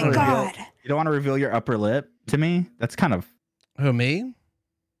think. Oh my reveal- God. You don't want to reveal your upper lip to me? That's kind of. Who, me?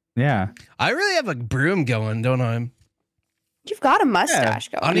 Yeah. I really have a broom going, don't I? You've got a mustache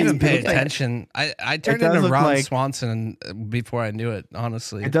going. I don't even pay Pretty good. attention. I turned does into look Ron like- Swanson before I knew it,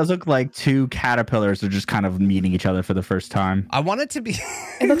 honestly. It does look like two caterpillars are just kind of meeting each other for the first time. I want it to be.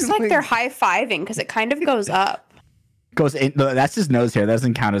 It looks like they're high-fiving because it kind of goes up. Goes in. No, that's his nose hair. That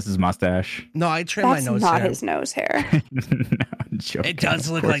doesn't count as his mustache. No, I trim That's my nose not hair. his nose hair. No, I'm joking. It does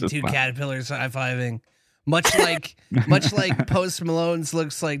Of look course like it's two not. caterpillars high-fiving. Much like Post Malone's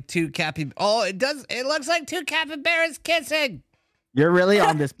looks like two it does. It looks like two capybaras kissing. You're really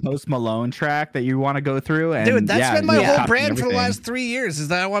on this Post Malone track that you want to go through, and Dude, that's been my you're whole copying brand for the everything. last 3 years. Is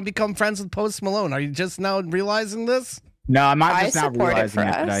that I want to become friends with Post Malone? Are you just now realizing this? No, I'm not I just not support it realizing for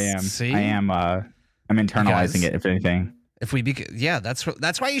it, but I us. am. See? I am. I'm internalizing guys- it. If anything, If we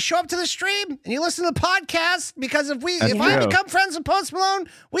that's why you show up to the stream and you listen to the podcast, because if I true. become friends with Post Malone,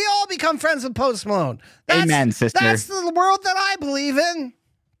 we all become friends with Post Malone. Amen, sister. That's the world that I believe in.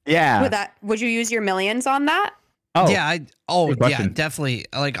 yeah. Would you use your millions on that? Oh, Yeah, good question. definitely.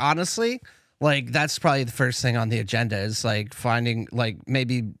 Like honestly, like that's probably the first thing on the agenda is like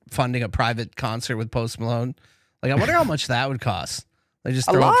maybe funding a private concert with Post Malone. Like I wonder how much that would cost. Like just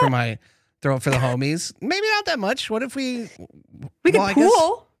A throw it for lot. the homies. Maybe not that much. What if we We could Well, I guess-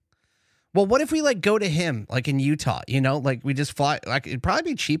 pool. Well, what if we like go to him like in Utah, like we just fly, like it'd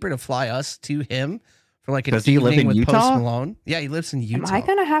probably be cheaper to fly us to him for like an Does he live evening in with Post Utah? Malone. Yeah, he lives in Am Utah. I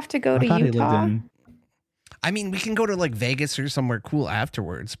gonna have to go I to thought he lived Utah? in. I mean, we can go to like Vegas or somewhere cool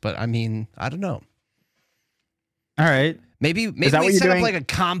afterwards, but I mean, I don't know. All right. Maybe that we what you're set up doing? like a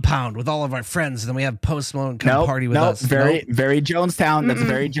compound with all of our friends, and then we have Post Malone come No, party with no, us. very Jonestown. That's Mm-mm.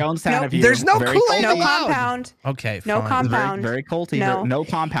 very Jonestown Nope. of you. There's no very Kool-Aid No culty. allowed. compound. Okay, No fine. compound. Very culty. No. No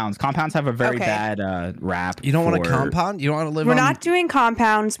compounds. Compounds have a very Okay. bad rap. You don't want a for- compound? You want to live We're on not doing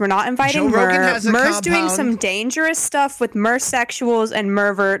compounds. We're not inviting Joe Rogan Mur. has a Mur's doing compound. some dangerous stuff with Mersexuals and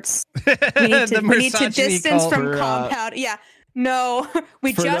Merverts. We need to, The we need to misogyny distance cult. from For, compound. Yeah. No,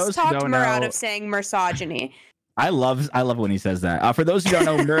 we for those just who talked don't Mur out know- of saying misogyny. I love when he says that. For those who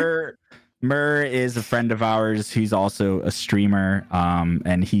don't know, Mur is a friend of ours. He's also a streamer.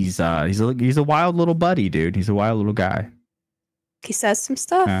 And he's a wild little buddy, dude. He's a wild little guy. He says some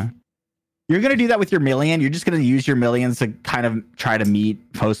stuff. Yeah. You're gonna do that with your million. You're just gonna use your millions to kind of try to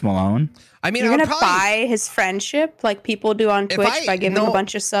meet Post Malone. I mean, You're I'll gonna probably, buy his friendship like people do on Twitch by giving a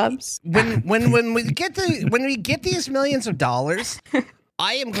bunch of subs. when we get these millions of dollars,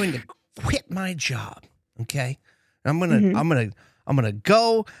 I am going to quit my job. Okay, I'm gonna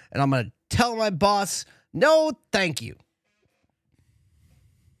go and I'm gonna tell my boss, no, thank you.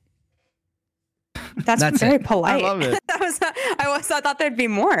 That's very it. polite. I love it. I thought there'd be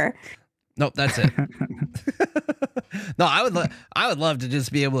more. Nope, that's it. No, I would love to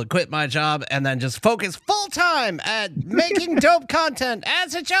just be able to quit my job and then just focus full time at making dope content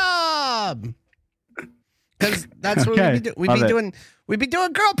as a job. Because that's what we'd be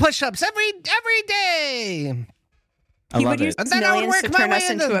doing girl push-ups every day. He would use And then I would millions to work my turn way us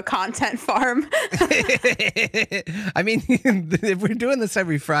into a content farm. I mean, if we're doing this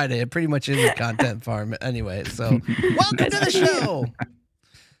every Friday, it pretty much is a content farm anyway. So, welcome to the show.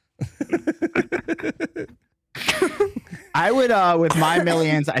 I would with my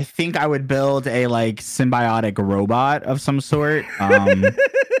millions, I think I would build a like symbiotic robot of some sort. I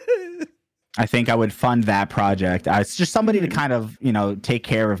think I would fund that project. It's just somebody to kind of, take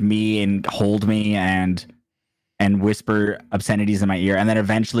care of me and hold me and whisper obscenities in my ear, and then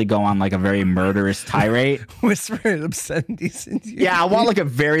eventually go on like a very murderous tirade. Whisper obscenities in your Yeah, I want like a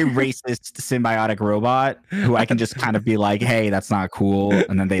very racist symbiotic robot who I can just kind of be like, hey, that's not cool.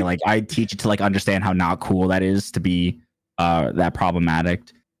 And then I teach it to like understand how not cool that is to be that problematic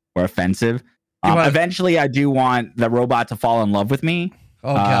or offensive. Eventually I do want the robot to fall in love with me.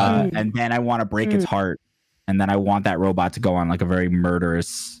 Oh god. And then I want to break its heart. And then I want that robot to go on like a very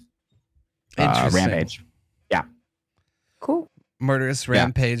murderous rampage. Cool. Murderous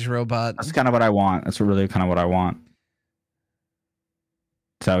rampage robot. That's kind of what I want. That's really kind of what I want.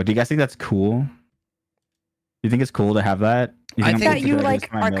 So, do you guys think that's cool? Do you think it's cool to have that? I think that you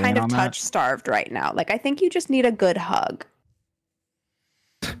like are kind of touch starved right now. Like I think you just need a good hug.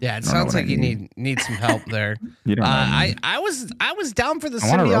 Yeah, it sounds like you need some help there. You don't know what I mean. I was down for the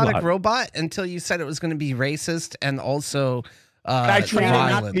want a symbiotic robot until you said it was going to be racist and also I train it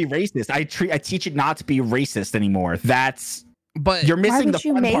violent. not to be racist. I teach it not to be racist anymore. But you're missing Why would the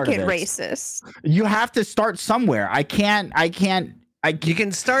you fun make part of it this. racist? You have to start somewhere. you can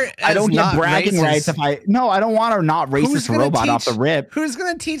start. I don't not get bragging racist. rights if I don't want a not racist robot off the rip. Who's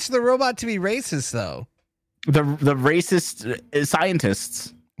going to teach the robot to be racist though? The racist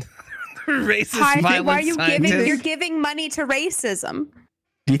scientists. Racist violent why are you scientists? you're giving money to racism?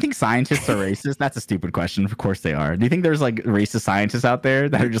 Do you think scientists are racist? That's a stupid question. Of course they are. Do you think there's like racist scientists out there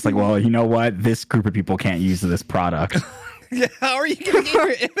that are just like, well, you know what? This group of people can't use this product. Yeah, how are you going to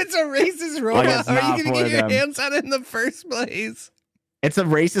get if it's a racist robot? How are you going to get your them. hands on it in the first place? It's a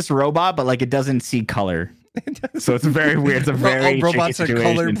racist robot, but like it doesn't see color. So it's very weird. It's a very robots are tricky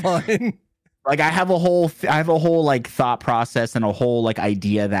situation. colorblind. Like I have a whole like thought process and a whole like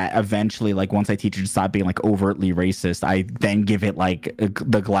idea that eventually, like once I teach it to stop being like overtly racist, I then give it like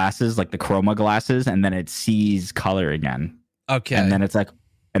the glasses, like the chroma glasses, and then it sees color again. Okay. And then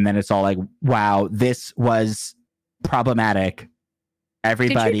it's all like, wow, this was problematic.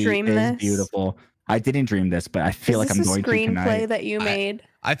 Everybody dream is this? beautiful. I didn't dream this, but I feel like I'm going to screenplay tonight. that you made.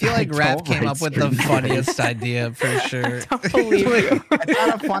 I feel like I Raph don't came write up with the screenplays. funniest idea for sure. Don't believe it. It's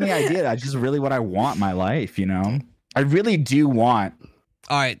not a funny idea. That's just really what I want in my life, you know? I really do want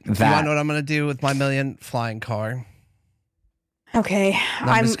All right. You want to know what I'm going to do with my million flying car? Okay,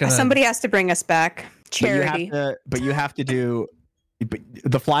 I'm just gonna- somebody has to bring us back. Charity. But you have to do. But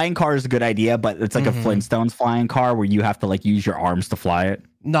the flying car is a good idea, but it's like a Flintstones flying car where you have to like use your arms to fly it.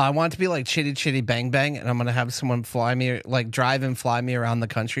 No, I want it to be like Chitty Chitty Bang Bang, and I'm going to have someone fly me, like drive and fly me around the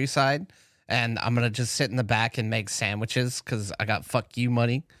countryside, and I'm going to just sit in the back and make sandwiches because I got fuck you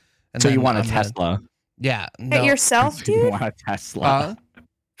money. And So you then want a I'm Tesla? Yeah. At No. yourself, You dude? want a Tesla?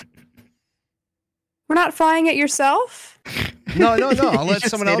 We're not flying it yourself? No. I'll You're let just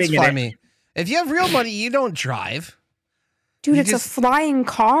someone else sitting in fly it. me. If you have real money, you don't drive. Dude, You it's just- a flying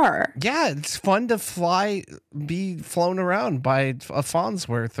car. Yeah, it's fun to be flown around by a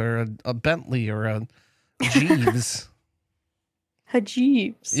Farnsworth or a Bentley or a Jeeves.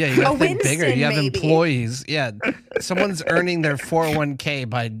 Jeeves. Yeah, you gotta A think bigger. Winston, You have maybe. employees. Yeah, someone's earning their 401k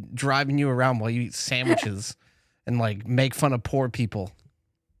by driving you around while you eat sandwiches and like make fun of poor people.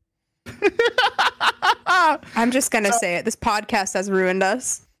 I'm just going to say it. This podcast has ruined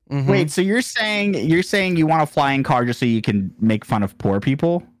us. Mhm. Wait, so you're saying you want a flying car just so you can make fun of poor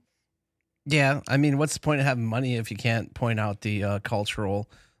people? Yeah, I mean, what's the point of having money if you can't point out the cultural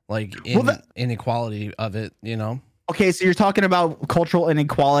like Well, inequality of it? You know. Okay, so you're talking about cultural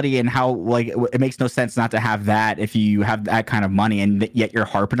inequality and how like it makes no sense not to have that if you have that kind of money, and yet you're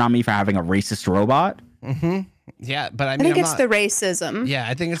harping on me for having a racist robot. Mm-hmm. Yeah, but I I mean, think I'm it's not, the racism. Yeah,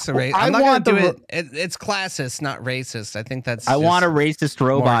 I think it's the Well, race. I I'm not gonna want do the it. It's classist, not racist. I think that's. I just want a racist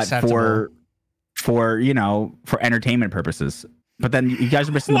robot acceptable. for for entertainment purposes. But then you guys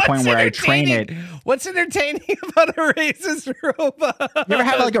are missing the point where I train it. What's entertaining about a racist robot?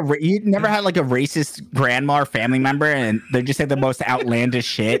 You never had like a racist grandma or family member, and they just say the most outlandish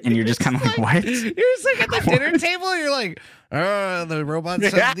shit, and you're just kind of like, what? You're just like at the dinner table. You're like, the robot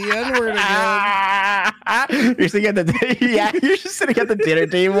said the N word again. You're sitting at the you're just sitting at the dinner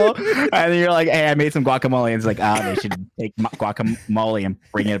table, and then you're like, hey, I made some guacamole, and it's like, they should take guacamole and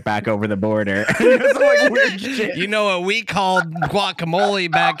bring it back over the border. It's like weird shit. You know what we called guacamole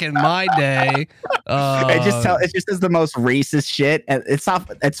back in my day? It just is the most racist shit, and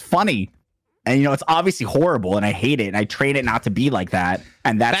it's funny. And it's obviously horrible, and I hate it, and I train it not to be like that,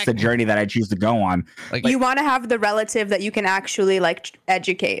 and that's the journey that I choose to go on. Like you want to have the relative that you can actually like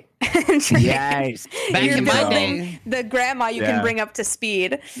educate. Yes. Back You're in my building day. the grandma you can bring up to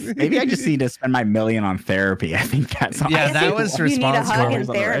speed. Maybe I just need to spend my $1 million on therapy. I think that's all. Yeah, I that think was you need a hug responsible. in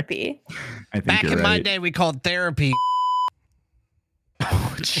therapy. I think Back you're in my right. day, we called therapy.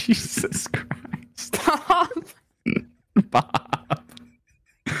 Oh, Jesus Christ. Stop. Bob.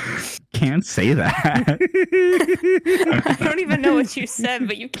 Can't say that. I don't even know what you said,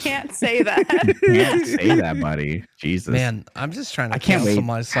 but you can't say that. Can't say that, buddy. Jesus. Man, I'm just trying to I can't cancel wait.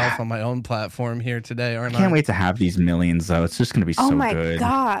 myself on my own platform here today, I aren't can't wait to have these millions, though. It's just going to be Oh so my good.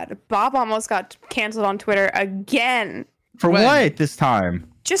 god. Bob almost got canceled on Twitter again. For When? what this time?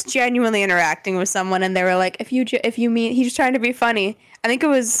 Just genuinely interacting with someone, and they were like, if you mean he's just trying to be funny. I think it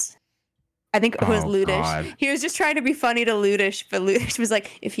was Ludish. God. He was just trying to be funny to Ludish, but Ludish was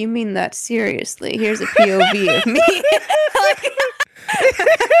like, if you mean that seriously, here's a POV of me like,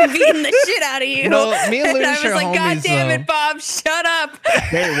 beating the shit out of you. No, me and I Ludish was are like, God homies, damn though. it, Bob, shut up.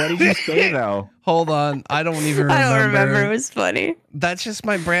 Hey, what did you say, though? Hold on. I don't even remember. I don't remember. It was funny. That's just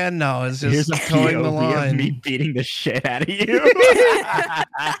my brand now. Is Here's just a towing the POV of line. me beating the shit out of you.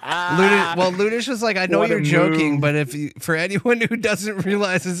 Ludish was like, I know What a you're joking, move. but for anyone who doesn't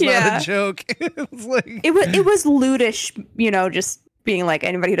realize it's Yeah. not a joke, it's like It was Ludish, just being like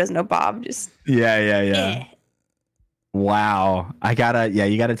anybody who doesn't know Bob, just Yeah. eh. Wow. You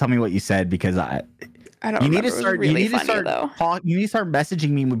gotta tell me what you said, because I don't you need remember. to It was start. really you need to funny start though. You need to start messaging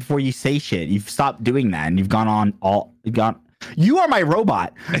me before you say shit. You've stopped doing that, and you've gone on all. You are my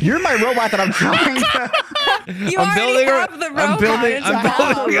robot. You're my robot that I'm trying to. You I'm already building a- have the robot. I'm building- It's I'm a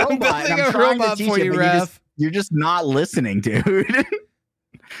building- Bob. I'm building a trying to robot teach for it, you, but Raph. You're just not listening, dude.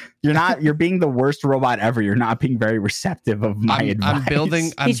 You're being the worst robot ever. You're not being very receptive of my advice. I'm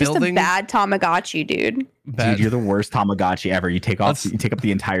building. He's just a bad Tamagotchi, dude. bad- Dude, you're the worst Tamagotchi ever. You take up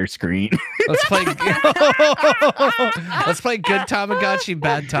the entire screen. Let's play. Let's play good Tamagotchi,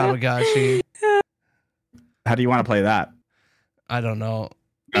 bad Tamagotchi. How do you want to play that? I don't know.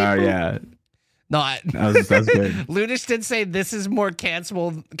 Oh yeah, No, that was good. Ludish did say this is more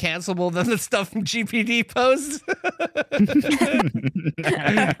cancelable than the stuff from GPD posts.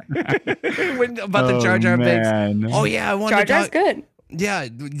 About the Jar Jar Binks. man. Oh yeah, I wanted Jar to Jar's talk. good. Yeah,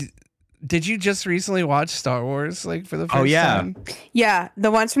 did you just recently watch Star Wars for the first Oh, yeah. time? Yeah,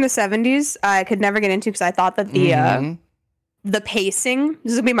 the ones from the 70s I could never get into because I thought that Mhm. the pacing,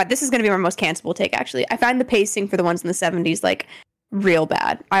 this is gonna be my most cancelable take actually. I find the pacing for the ones in the 70s like real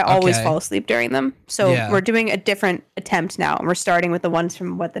bad. I always Okay. fall asleep during them. So Yeah. we're doing a different attempt now, and we're starting with the ones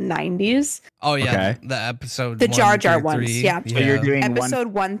from the 90s. Oh yeah, Okay. the episode. The 1 Jar Jar through ones, 3. yeah. So you're doing Episode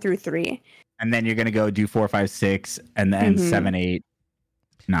 1 through 3. and then you're gonna go do 4, 5, 6, and then Mhm. 7, 8,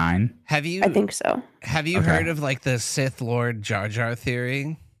 9. Have you I think so. have you Okay. heard of like the Sith Lord Jar Jar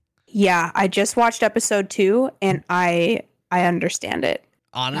theory? Yeah, I just watched episode 2 and I understand it.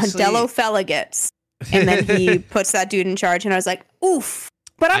 Honestly, Dello Fella gets, and then he puts that dude in charge, and I was like, oof.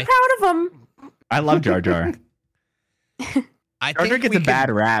 But I'm proud of him. I love Jar Jar. I Jar Jar think gets we a could- bad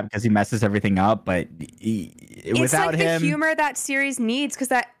rap because he messes everything up, but It's without like him, the humor that series needs because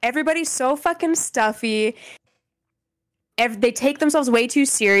that everybody's so fucking stuffy. They take themselves way too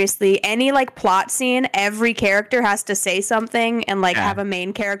seriously. Any like plot scene, every character has to say something and like Yeah. have a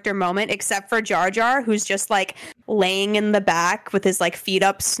main character moment, except for Jar Jar, who's just like laying in the back with his like feet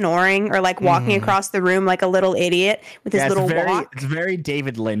up, snoring, or like walking Mhm. across the room like a little idiot with his yeah, little it's very, walk. it's very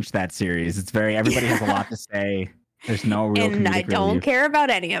David Lynch, that series. It's very everybody has a lot to say. There's no real And I comedic don't relief. care about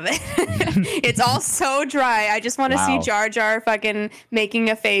any of it. It's all so dry. I just want to see Wow. Jar Jar fucking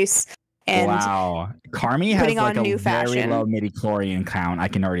making a face and Wow, Carmi has putting like on a new very fashion. low midi-chlorian count. I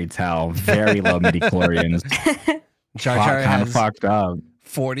can already tell. Very low midi-chlorians. Jar Jar Kind of has fucked up.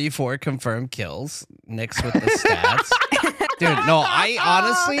 44 confirmed kills. Nick's with the stats. Dude, no,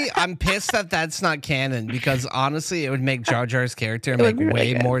 I'm pissed that that's not canon because honestly, it would make Jar Jar's character make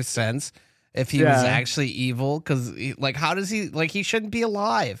way more sense if he was actually evil. Because, like, how does he, like, he shouldn't be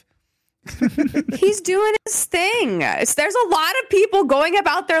alive. He's doing his thing. There's a lot of people going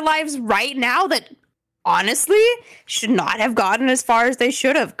about their lives right now that honestly should not have gotten as far as they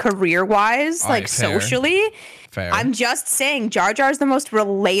should have career-wise, like socially. Fair. I'm just saying Jar Jar's the most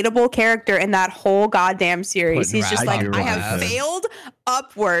relatable character in that whole goddamn series. He's just like, I have failed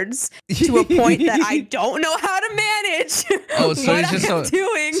upwards to a point that I don't know how to manage Oh, so what he's just I'm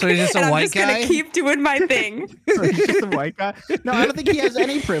doing. So he's just and a I'm white just guy? gonna keep doing my thing. So he's just a white guy? No, I don't think he has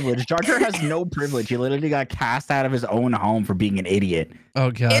any privilege. Jar Jar has no privilege. He literally got cast out of his own home for being an idiot.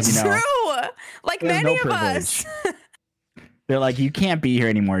 Oh, God. It's true. Like many of us. They're like, you can't be here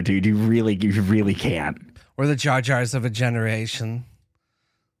anymore, dude. You really can't. We're the Jar Jars of a generation.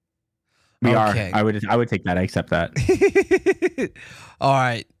 We Okay. are. I would take that. I accept that. All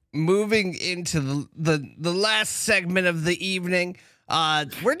right. Moving into the last segment of the evening.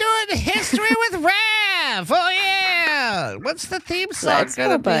 We're doing history with Raph. Oh yeah. What's the theme song Let's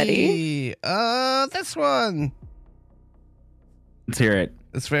gonna go, be? This one. Let's hear it.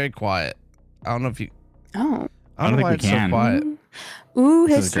 It's very quiet. I don't know if you. Oh. I don't know why think it's we so can. quiet. Ooh,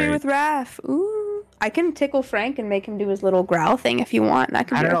 This is history great. with Raph. Ooh. I can tickle Frank and make him do his little growl thing if you want. That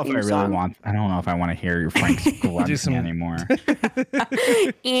can I be don't know our if I theme really song. want. I don't know if I want to hear your Frank's grunting some- anymore.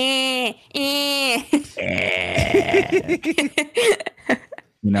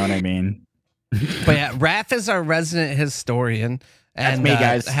 You know what I mean? But yeah, Raph is our resident historian and me,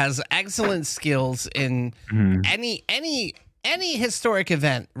 guys. has excellent skills in Mhm. any historic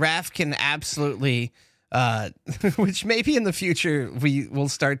event. Raph can absolutely, which maybe in the future we will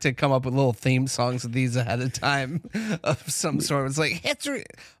start to come up with little theme songs of these ahead of time of some sort. It's like history,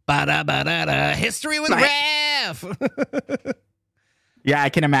 ba-da-ba-da-da, history with Raph. Yeah, I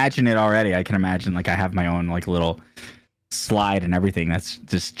can imagine it already. I can imagine like I have my own like little slide and everything that's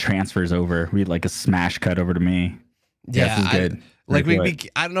just transfers over. We like a smash cut over to me. Yeah, this is good. Like Very we, good.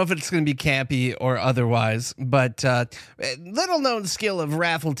 I don't know if it's going to be campy or otherwise, but little known skill of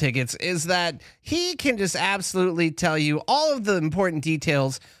raffle tickets is that he can just absolutely tell you all of the important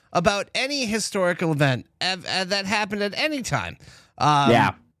details about any historical event that happened at any time.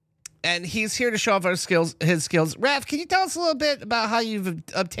 Yeah. And he's here to show off his skills. Raph, can you tell us a little bit about how you've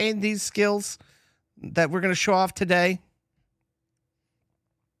obtained these skills that we're going to show off today?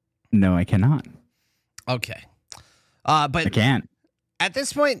 No, I cannot. Okay. But I can't. at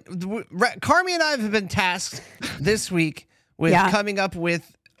this point, Carmi and I have been tasked this week with Yeah. coming up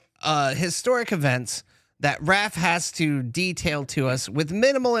with historic events that Raph has to detail to us with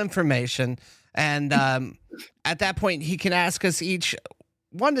minimal information. And at that point, he can ask us each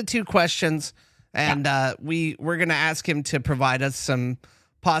 1 to 2 questions. And we're going to ask him to provide us some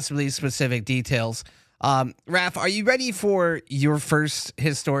possibly specific details. Raph, are you ready for your first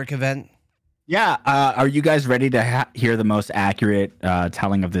historic event? Yeah. Are you guys ready to hear the most accurate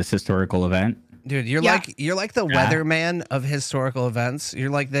telling of this historical event? Dude, you're Yeah. like the weatherman of historical events. You're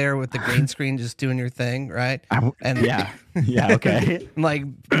like there with the green screen, just doing your thing, right? And Yeah. Yeah. Okay. like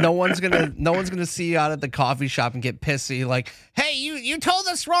no one's gonna see you out at the coffee shop and get pissy. Like, hey, you told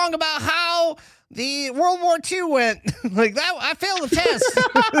us wrong about how the World War II went. Like that, I failed the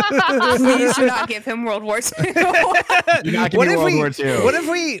test. Please do not give him World War II. You're not giving me World War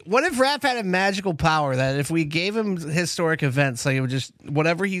II. What if Raph had a magical power that if we gave him historic events, like it would just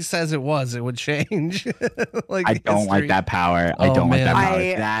whatever he says it would change. Like I don't like history. that power. I Oh, don't like man. that power.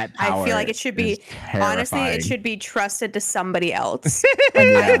 I- That power I feel like it should be is honestly, it terrifying. should be trusted to somebody else.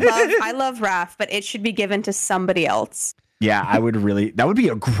 Yeah. I love Raph, but it should be given to somebody else. Yeah, I would really. That would be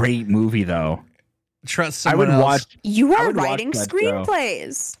a great movie, though. Trust I someone would else. watch. You I are would watch writing that show.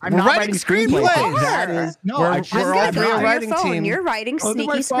 screenplays. I'm We're not writing screenplays. That is no. We're- I we're just, all I'm three not. are writing your phone. team. You're writing Look at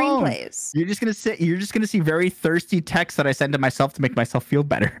my sneaky phone. screenplays. You're just gonna see very thirsty texts that I send to myself to make myself feel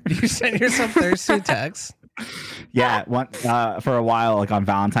better. You send yourself thirsty texts. Yeah, for a while, like on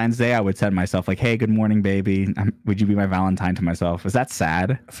Valentine's Day, I would send myself like, "Hey, good morning, baby. Would you be my Valentine to myself?" Is that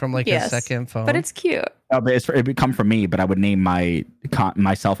sad? From like Yes, a second phone. But it's cute. Oh, but it would come from me, but I would name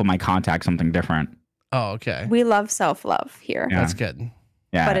myself and my contact something different. oh, okay. We love self-love here. Yeah. That's good.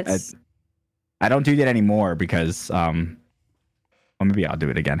 Yeah, But it's I don't do that anymore because well, maybe I'll do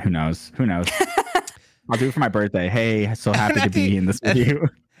it again. Who knows? I'll do it for my birthday. Hey, so happy And to at the- be in this with you.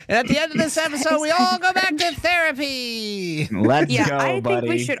 And at the end of this episode, we all go back to therapy. Let's Yeah, go, I buddy. think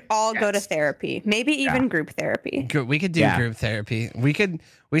we should all go to therapy. Maybe even group therapy. We could do Yeah. group therapy. We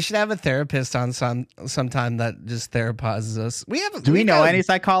should have a therapist on sometime that just therapizes us. Do we know any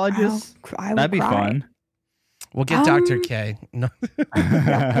psychologists? I will That'd be cry. fun. We'll get Dr. K. No.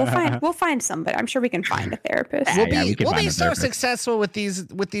 We'll find somebody. I'm sure we can find a therapist. Yeah, we could we'll find be a so therapist. successful with these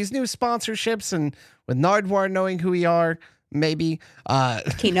new sponsorships and with Nardwar knowing who we are. Maybe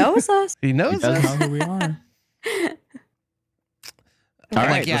He knows us. he He knows does us. know who we are. All Like,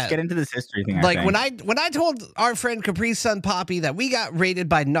 right, yeah. let's get into this history thing. Like think. when I told our friend Capri Sun Poppy that we got rated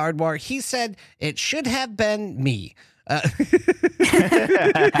by Nardwar, he said it should have been me.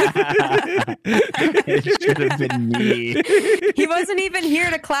 It should have been me. He wasn't even here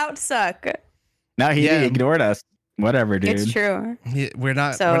to clout suck. No, he Yeah. ignored us. Whatever, dude. It's true. We're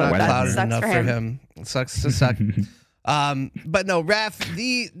not So that clouded sucks enough for for him. him. It sucks to suck. But no, Raph,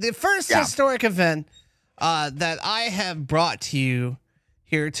 the first Yeah. historic event that I have brought to you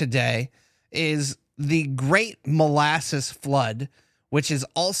here today is the Great Molasses Flood, which is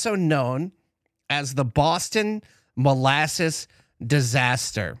also known as the Boston Molasses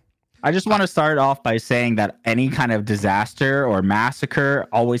Disaster. I just want to start off by saying that any kind of disaster or massacre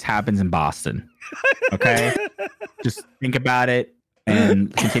always happens in Boston. Okay? Just think about it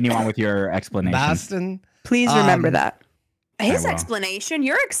and continue on with your explanation. Boston. Please remember Um, that. His will. explanation,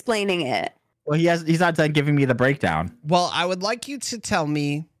 you're explaining it. Well, he's not done giving me the breakdown. Well, I would like you to tell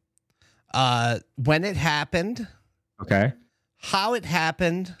me when it happened, Okay? how it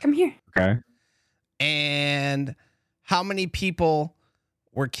happened, Come here. Okay. and how many people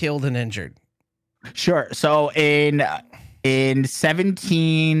were killed and injured. Sure. So in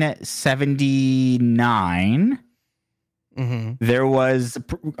 1779, Mm-hmm. there was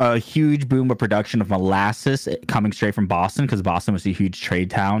a huge boom of production of molasses coming straight from Boston because Boston was a huge trade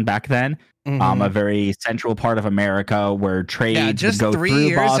town back then. A very central part of America where trade yeah, would just go 3 through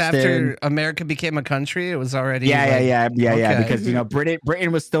years Boston. after America became a country, it was already Yeah, okay. because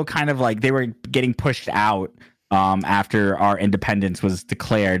Britain was still kind of like they were getting pushed out after our independence was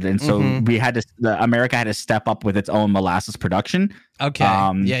declared, and so America had to step up with its own molasses production. Okay.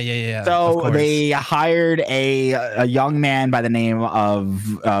 Yeah. of So course. they hired a young man by the name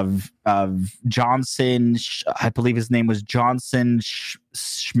of Johnson. I believe his name was Johnson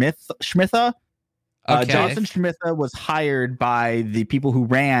Schmitha. Okay. Johnson Schmitha was hired by the people who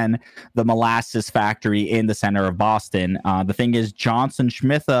ran the molasses factory in the center of Boston. The thing is, Johnson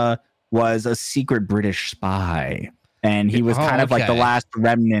Schmitha was a secret British spy, and he was kind of like the okay. last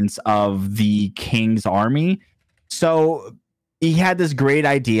remnants of the King's army. So he had this great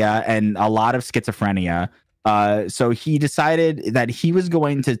idea and a lot of schizophrenia. So he decided that he was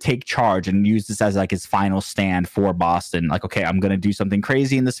going to take charge and use this as like his final stand for Boston. Like, okay, I'm going to do something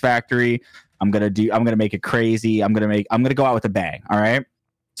crazy in this factory. I'm going to make it crazy. I'm going to go out with a bang. All right.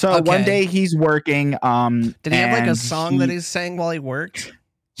 So Okay. one day he's working. Did he have like a and song that he sang while he worked?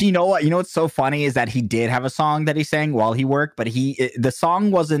 You know what? You know what's so funny is that he did have a song that he sang while he worked, but the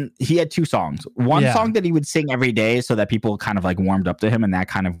song wasn't. He had 2 songs. One Yeah. song that he would sing every day, so that people kind of like warmed up to him, and that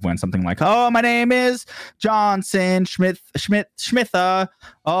kind of went something like, "Oh, my name is Johnson Schmitha.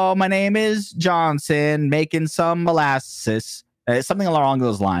 Oh, my name is Johnson, making some molasses." Something along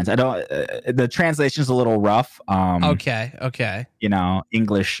those lines. I don't. The translation's a little rough. Okay. You know,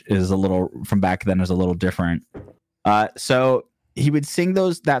 English is a little from back then was a little different. So he would sing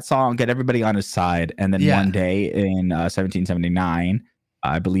that song, get everybody on his side, and then Yeah. one day in 1779,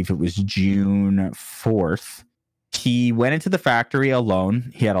 I believe it was June 4th, he went into the factory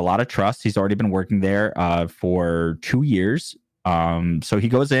alone. He had a lot of trust. He's already been working there for 2 years. So he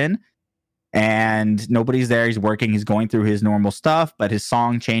goes in and nobody's there. He's working. He's going through his normal stuff, but his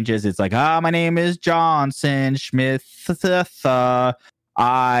song changes. It's like, my name is Johnson Smith.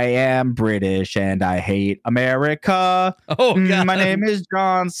 I am British and I hate America. Oh god. My name is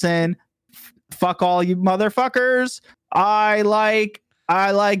Johnson. Fuck all you motherfuckers. I like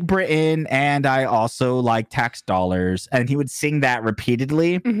Britain and I also like tax dollars. And he would sing that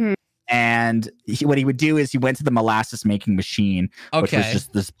repeatedly. Mhm. And what he would do is he went to the molasses making machine, which was Okay.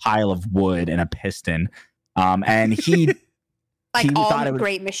 just this pile of wood and a piston. And he Like He all thought it was-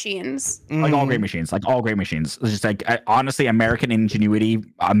 great machines. like all Mhm. great machines, like all great machines. It's just like honestly, American ingenuity,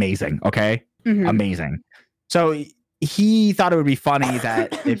 amazing. Okay, Mhm. amazing. So he thought it would be funny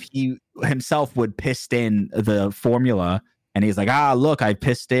that if he himself would piston the formula, and he's like, look, I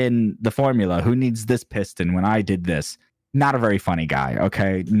pissed in the formula. Who needs this piston when I did this? Not a very funny guy.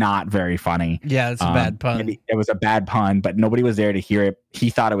 Okay, not very funny. Yeah, it's a bad pun. It was a bad pun, but nobody was there to hear it. He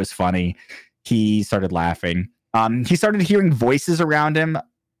thought it was funny. He started laughing. He started hearing voices around him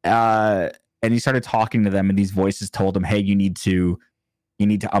and he started talking to them, and these voices told him, hey, you need to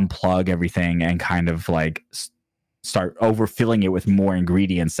unplug everything and kind of like start overfilling it with more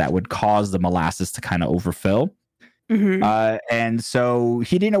ingredients that would cause the molasses to kind of overfill. And so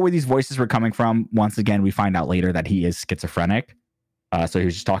he didn't know where these voices were coming from. Once again, we find out later that he is schizophrenic. So he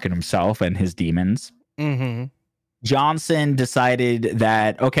was just talking to himself and his demons. Johnson decided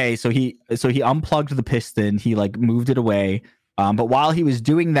that, okay, so he unplugged the piston. He like moved it away. But while he was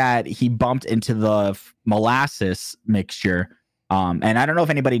doing that, he bumped into the molasses mixture. And I don't know if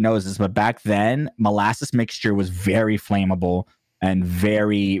anybody knows this, but back then, molasses mixture was very flammable and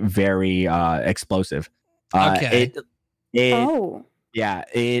very, very explosive. Okay. Oh. Yeah,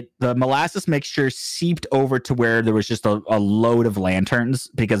 the molasses mixture seeped over to where there was just a load of lanterns,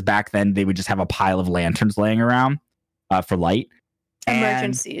 because back then they would just have a pile of lanterns laying around for light.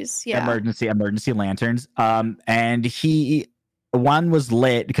 Emergencies, yeah. Emergency lanterns. And one was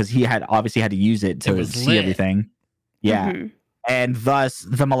lit because he had obviously had to use it to see everything. Yeah. And thus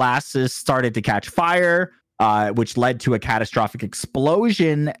the molasses started to catch fire, which led to a catastrophic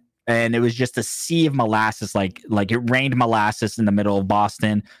explosion. And it was just a sea of molasses, like it rained molasses in the middle of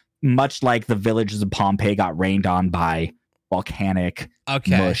Boston, much like the villages of Pompeii got rained on by volcanic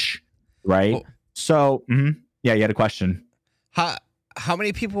mush, right? Well, so, yeah, you had a question. How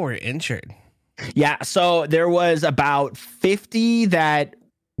many people were injured? Yeah, so there was about 50 that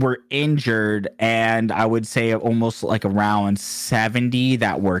were injured, and I would say almost like around 70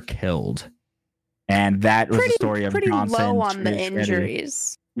 that were killed. And that was the story of Johnson. Pretty low on the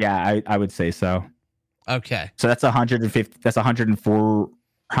injuries. Yeah, I would say so. Okay. So that's 150. That's 104.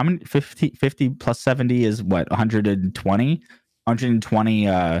 How many? 50 plus 70 is what? 120? 120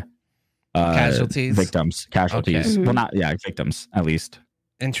 casualties? Victims. Casualties. Okay. Well, not, victims, at least.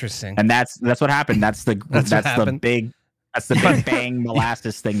 Interesting. And that's what happened. That's the big bang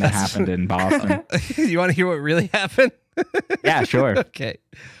molasses thing that happened in Boston. You want to hear what really happened? Yeah, sure. Okay.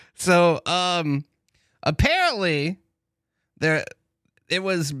 So, apparently it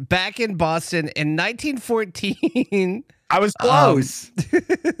was back in Boston in 1914. I was close.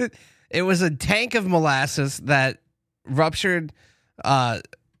 It was a tank of molasses that ruptured.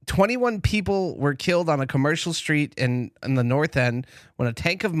 21 people were killed on a commercial street in the North End when a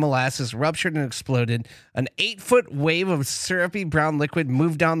tank of molasses ruptured and exploded. An 8-foot wave of syrupy brown liquid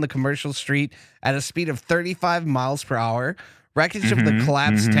moved down the commercial street at a speed of 35 miles per hour. Wreckage of the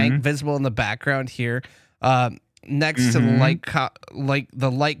collapsed tank visible in the background here, next to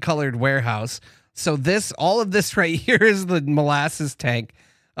the light colored warehouse. So all of this right here is the molasses tank.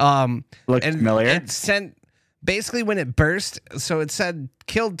 Looks familiar. It sent. Basically, when it burst, so it said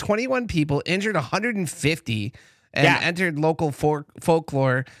killed 21 people, injured 150, and entered local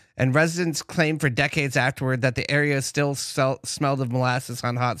folklore. And residents claimed for decades afterward that the area still smelled of molasses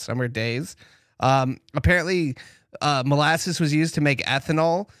on hot summer days. Apparently, molasses was used to make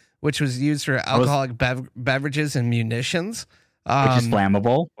ethanol, which was used for alcoholic beverages and munitions. Which is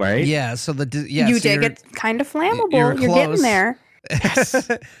flammable, right? You Yeah. dig it kind of flammable. You're getting there. Yes.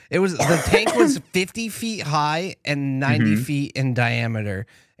 The tank was 50 feet high and 90 feet in diameter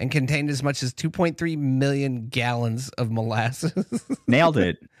and contained as much as 2.3 million gallons of molasses. Nailed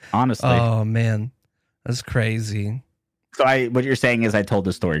it, honestly. Oh man, that's crazy. So what you're saying is I told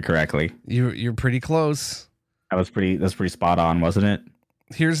the story correctly. You're pretty close. That's pretty spot on, wasn't it?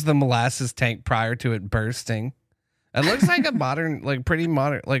 Here's the molasses tank prior to it bursting. It looks like a modern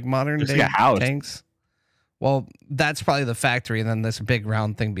day tanks. Well, that's probably the factory, and then this big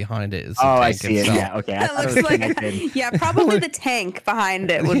round thing behind it is the tank I see itself. it. Yeah, okay. That looks like probably the tank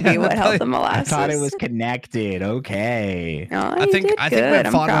behind it would be what held the molasses. I thought it was connected. Okay. Oh, I think we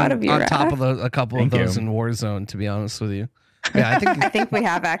fought on top of of a couple of those in Warzone, to be honest with you. Yeah, I think we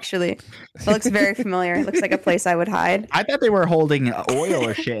have actually. It looks very familiar. It looks like a place I would hide. I thought they were holding oil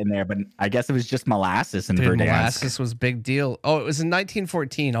or shit in there, but I guess it was just molasses in Verdansk. Molasses was big deal. Oh, it was in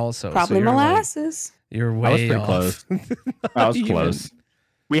 1914 also. Probably so molasses. You're way close. I was close.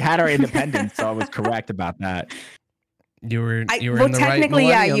 We had our independence, so I was correct about that. You were in the technically,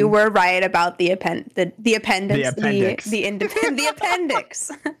 right you were right about the appendix. The appendix. The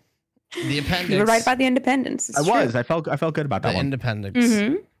appendix. You were right about the independence. It's true. I felt good about that one.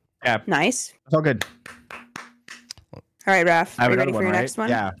 Independence. Yeah. Nice. I felt good. All right, Raph. Are you ready for your next one?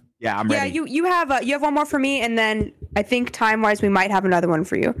 Yeah, I'm ready. Yeah, you have one more for me, and then I think time wise we might have another one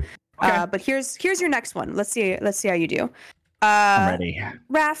for you. Okay. But here's your next one. Let's see how you do. I'm ready.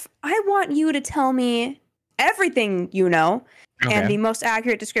 Raph, I want you to tell me everything you know and the most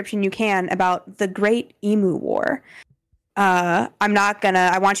accurate description you can about the Great Emu War. I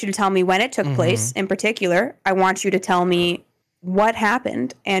want you to tell me when it took place in particular. I want you to tell me what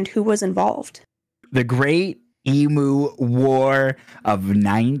happened and who was involved? The Great Emu War of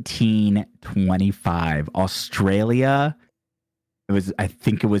 1925. Australia. I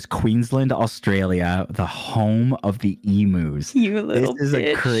think it was Queensland, Australia, the home of the emus. You little This is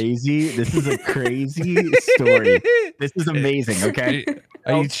bitch. a crazy story. This is amazing. Okay.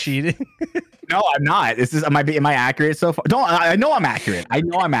 Are you cheating? No, I'm not. Am I accurate so far? I know I'm accurate.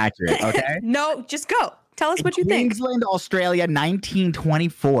 Okay. No, just go. Tell us what you think. Queensland, Australia,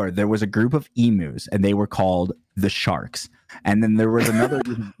 1924. There was a group of emus, and they were called the Sharks. And then there was another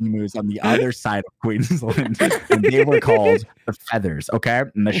group of emus on the other side of Queensland, and they were called the Feathers. Okay,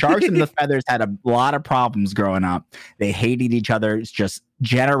 and the Sharks and the Feathers had a lot of problems growing up. They hated each other. It's just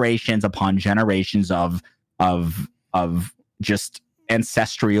generations upon generations of just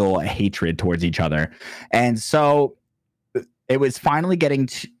ancestral hatred towards each other, and so it was finally getting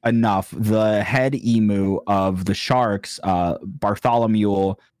enough. The head emu of the Sharks,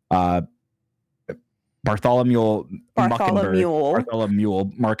 Bartholomew Markenberg,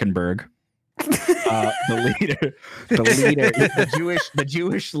 the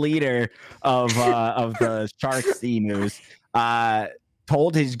Jewish leader of the Sharks emus,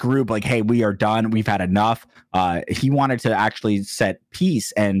 told his group, like, hey, we are done. We've had enough. He wanted to actually set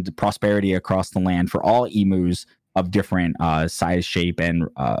peace and prosperity across the land for all emus of different size, shape, and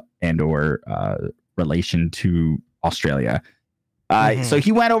or relation to Australia. So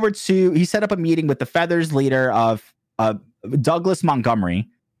he went over he set up a meeting with the Feathers leader of Douglas Montgomery,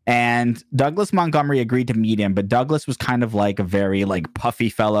 and Douglas Montgomery agreed to meet him, but Douglas was kind of like a very like puffy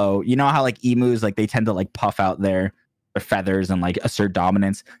fellow. You know how like emus, like they tend to like puff out their feathers and like assert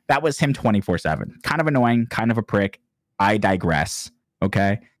dominance. That was him 24/7. Kind of annoying, kind of a prick. I digress.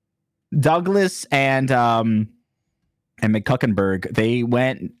 Okay. Douglas and McCuckenberg, they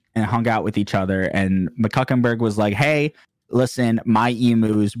went and hung out with each other, and McCuckenberg was like, hey, listen, my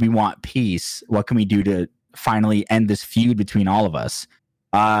emus, we want peace. What can we do to finally end this feud between all of us?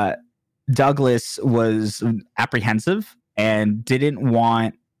 Douglas was apprehensive and didn't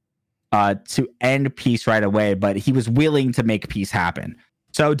want to end peace right away, but he was willing to make peace happen.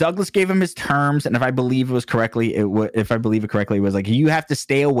 So Douglas gave him his terms, and if I believe it correctly, it was like, you have to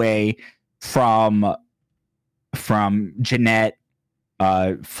stay away from Jeanette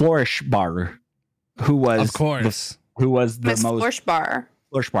Flourishbar, who was, of course, who was the Miss most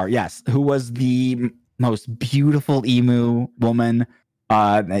Flourishbar, yes, who was the most beautiful emu woman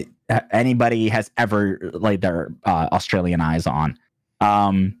that anybody has ever laid their Australian eyes on.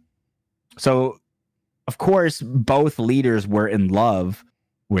 So, of course, both leaders were in love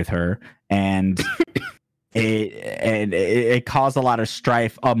with her, and it caused a lot of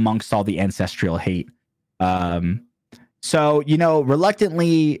strife amongst all the ancestral hate. So,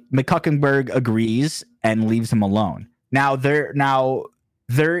 reluctantly, McCuckenberg agrees and leaves him alone. Now there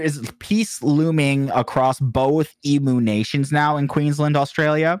is peace looming across both emu nations now in Queensland,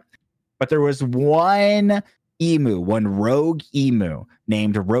 Australia, but there was one rogue emu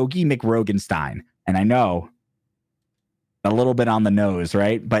named Rogie McRogenstein. And I know, a little bit on the nose,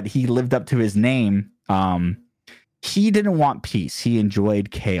 right? But he lived up to his name. He didn't want peace. He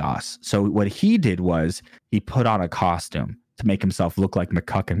enjoyed chaos. So what he did was he put on a costume to make himself look like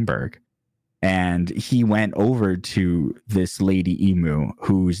McCuckenberg. And he went over to this lady emu,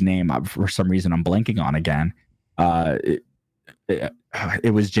 whose name, for some reason, I'm blanking on again.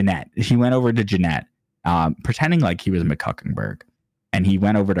 It was Jeanette. He went over to Jeanette, pretending like he was McCuckenberg. And he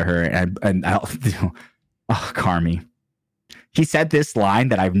went over to her and Carmi. He said this line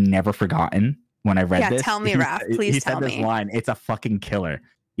that I've never forgotten when I read this. Yeah, tell me, Raph. Please tell me. He said this line. It's a fucking killer.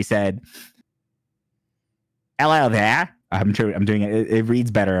 He said, hello there. I'm doing it. It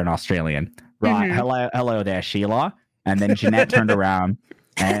reads better in Australian. Right. Mm-hmm. Hello there, Sheila. And then Jeanette turned around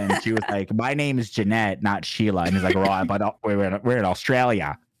and she was like, my name is Jeanette, not Sheila. And he's like, right, but we're in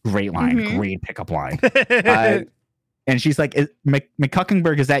Australia. Great line. Mm-hmm. Great pickup line. And she's like,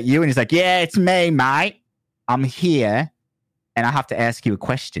 McCuckenberg, is that you? And he's like, yeah, it's me, mate. I'm here. And I have to ask you a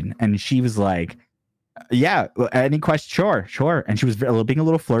question. And she was like, yeah, any question? Sure. And she was being a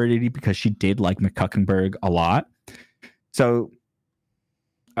little flirty because she did like McCuckenberg a lot. So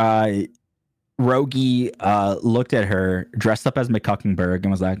Rogie looked at her, dressed up as McCuckenberg,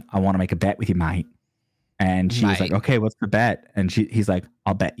 and was like, I want to make a bet with you, mate. And she was like, okay, what's the bet? And he's like,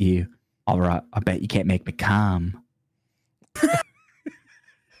 I'll bet you. All right, I bet you can't make me come.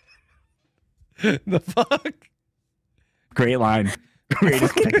 The fuck? Great line.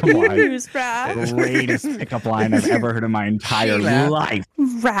 Greatest pickup line. Raph. Greatest pickup line I've ever heard in my entire life.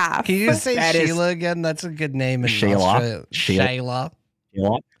 Raph. Can you say Sheila again? That's a good name in Sheila. Australia. Sheila.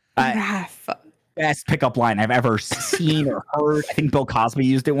 Raph. best pickup line I've ever seen or heard. I think Bill Cosby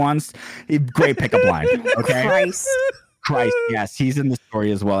used it once. Great pickup line. Okay. Christ, yes, he's in the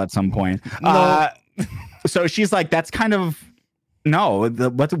story as well at some point. No. So she's like, that's kind of no.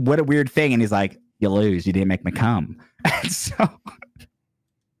 What a weird thing. And he's like, you lose. You didn't make me come. And so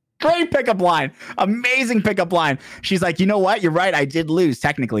great pickup line, amazing pickup line. She's like, you know what? You're right. I did lose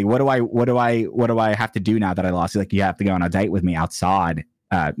technically. What do I have to do now that I lost? He's like, you have to go on a date with me outside,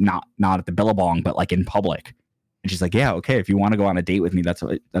 not at the Billabong, but like in public. And she's like, yeah, okay. If you want to go on a date with me,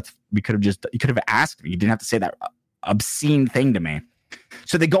 you could have asked me. You didn't have to say that obscene thing to me.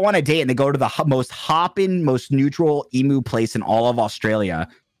 So they go on a date and they go to the most hopping, most neutral emu place in all of Australia,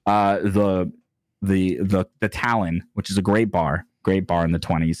 the Talon, which is a great bar in the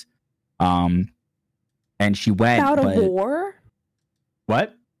 20s. And she went about a war.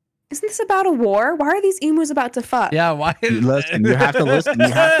 What? Isn't this about a war? Why are these emus about to fuck? Yeah, why? Listen, you have to listen.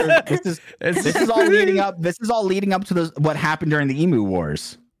 This is all leading up. This is all leading up to what happened during the emu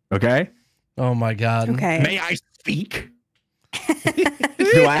wars. Okay. Oh my God. Okay. May I speak?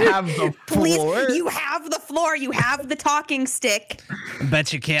 Do I have the floor? Please, you have the floor. You have the talking stick. I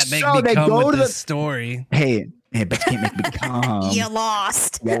bet you can't make So me they come go with to this story. Hey, but you can't make me come. You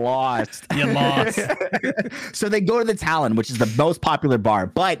lost. You lost. You lost. So they go to the Talon, which is the most popular bar,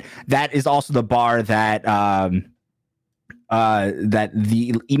 but that is also the bar that that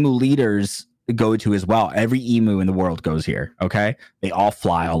the emu leaders go to as well. Every emu in the world goes here. Okay, they all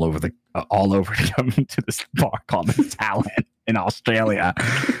fly all over to come to this bar called the Talon in Australia.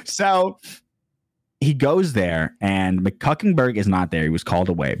 So he goes there, and McCuckenberg is not there. He was called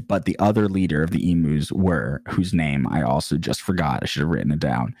away, but the other leader of the emus whose name I also just forgot. I should have written it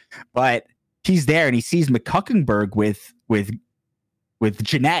down. But he's there, and he sees McCuckenberg with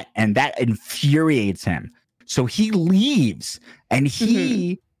Jeanette, and that infuriates him. So he leaves, and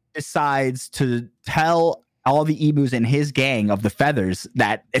he decides to tell all the emus in his gang of the feathers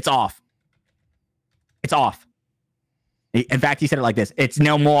that it's off. It's off. In fact, he said it like this: "It's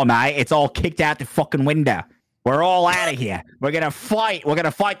no more, mate. It's all kicked out the fucking window. We're all out of here. We're gonna fight. We're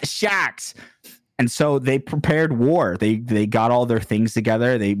gonna fight the sharks." And so they prepared war. They got all their things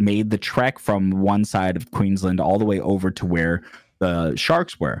together. They made the trek from one side of Queensland all the way over to where the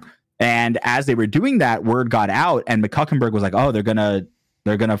sharks were. And as they were doing that, word got out, and McCuckenberg was like, "Oh, they're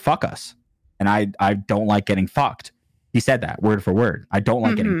gonna fuck us." And I don't like getting fucked. He said that word for word. I don't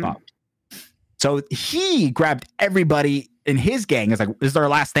like getting fucked. So he grabbed everybody in his gang. It's like, this is our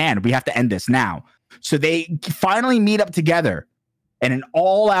last stand. We have to end this now. So they finally meet up together, and an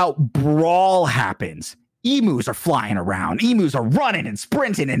all-out brawl happens. Emus are flying around. Emus are running and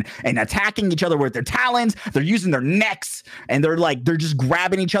sprinting and attacking each other with their talons. They're using their necks, and they're just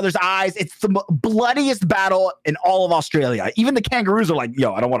grabbing each other's eyes. It's the bloodiest battle in all of Australia. Even the kangaroos are like,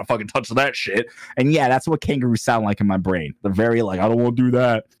 yo, I don't want to fucking touch that shit. And yeah, that's what kangaroos sound like in my brain. They're very like, I don't want to do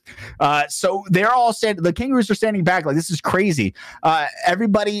that. So they're all standing, the kangaroos are standing back like, this is crazy.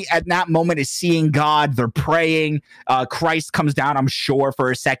 Everybody at that moment is seeing God. They're praying. Christ comes down, I'm sure, for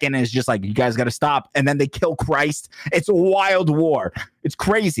a second, and is just like, you guys got to stop. And then they kill Christ. It's a wild war. It's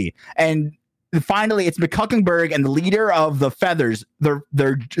crazy. And finally, it's McCuckenberg and the leader of the feathers.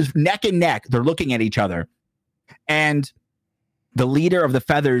 They're just neck and neck. They're looking at each other. And the leader of the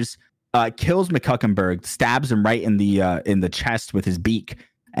feathers kills McCuckenberg, stabs him right in the chest with his beak.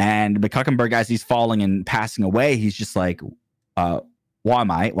 And McCuckenberg, as he's falling and passing away, he's just like, why,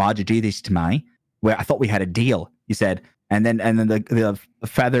 mate? Why'd you do this to me? Well, I thought we had a deal, he said. And then the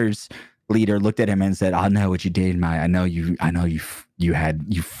feathers leader looked at him and said, I know what you did, mate. I know you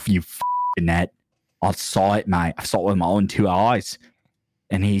net. I saw it, mate. I saw it with my own two eyes.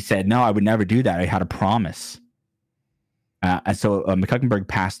 And he said, no, I would never do that. I had a promise. And so McCuckenberg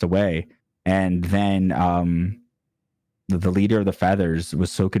passed away. And then the leader of the feathers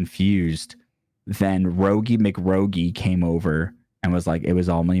was so confused. Then Rogie McRogie came over and was like, it was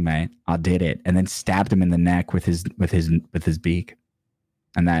all me, mate. I did it. And then stabbed him in the neck with his beak.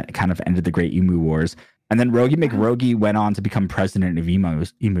 And that kind of ended the Great Emu Wars. And then Rogie McRogie went on to become president of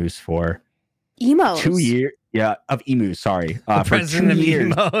emus for 2 years. Yeah, of emus. Sorry, for president 2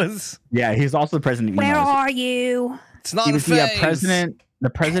 years. of emos. Yeah, he's also the president of Where emus. are you? It's not He a was phase. the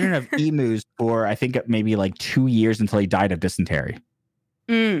president of emus for I think maybe like 2 years until he died of dysentery.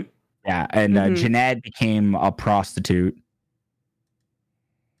 Mm. Yeah, and Jeanette became a prostitute.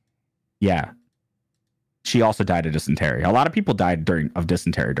 Yeah. She also died of dysentery. A lot of people died of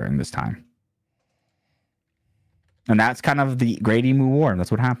dysentery during this time. And that's kind of the Great Emu War. That's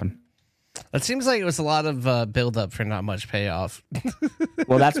what happened. It seems like it was a lot of build up for not much payoff.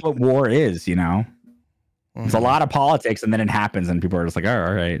 Well, that's what war is, you know? It's a lot of politics, and then it happens, and people are just like, oh,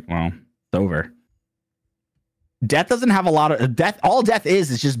 all right, well, it's over. Death doesn't have a lot of death. All death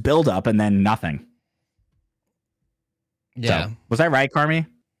is just build up and then nothing. Yeah. So, was I right, Carmi?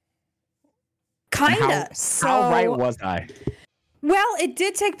 Kinda. How right was I? Well, it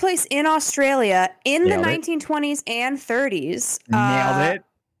did take place in Australia in Nailed the it. 1920s and 30s. Nailed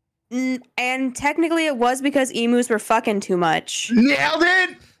it. And technically it was because emus were fucking too much. Nailed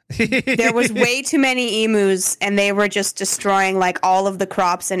it. There was way too many emus and they were just destroying like all of the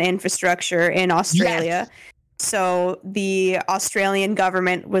crops and infrastructure in Australia. So the Australian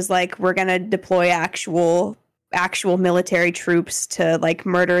government was like, we're going to deploy actual military troops to like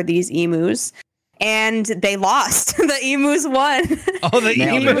murder these emus. And they lost. The emus won. Oh, the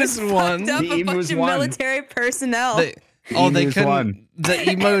Nailed it. emus won. Fucked up The a bunch emus of won. military personnel. They Emus couldn't. won.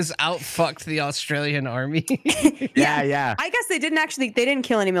 The emos outfucked the Australian army. Yeah. I guess they didn't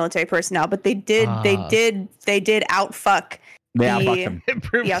kill any military personnel, but they did Ah. they did outfuck They the- outfucked him. It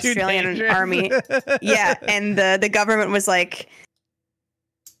proved The too Australian dangerous. army. Yeah, and the government was like,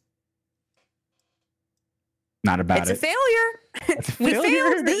 Not about it's it. a failure. It's a We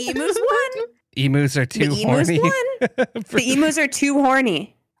failure. failed. The emus won. Emus are too The emus horny. won. The emus are too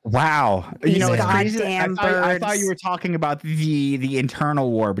horny. Wow. These it's crazy. goddamn I thought you birds. were talking about the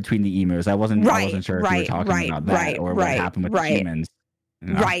internal war between the emus. I wasn't sure if you were talking about that or what happened with the humans.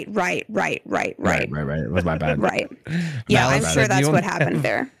 You know? Right. Right. It was my bad. Right. Yeah, I'm Malice sure said that's you what only happened have-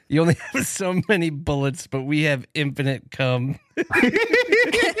 there. You only have so many bullets, but we have infinite cum.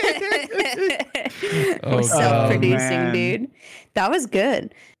 Oh, We're self-producing, man. dude. That was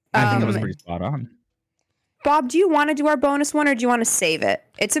good. I think it was Um, pretty spot on. Bob, do you want to do our bonus one or do you want to save it?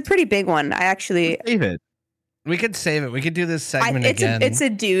 It's a pretty big one. I actually, Save it. We could save it. We could do this segment it's again. a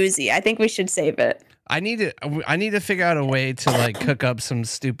doozy. I think we should save it. I need to figure out a way to like cook up some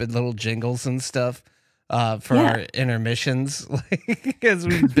stupid little jingles and stuff for Yeah. our intermissions, like as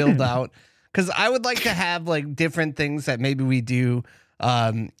we build out. Because I would like to have like different things that maybe we do,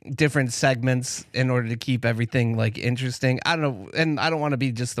 different segments in order to keep everything like interesting. I don't know, and I don't want to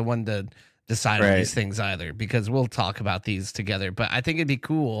be just the one to decide on Right. these things either, because we'll talk about these together. But I think it'd be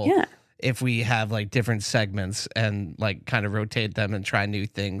cool Yeah. if we have like different segments and like kind of rotate them and try new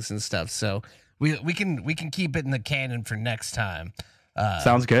things and stuff. So we can keep it in the canon for next time.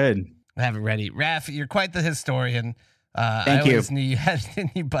 Sounds good. Have it ready. Raph, you're quite the historian. Thank I you. always knew you had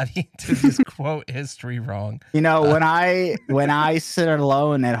anybody to just quote history wrong. You know, when I sit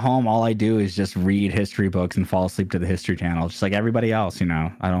alone at home, all I do is just read history books and fall asleep to the History Channel, just like everybody else. You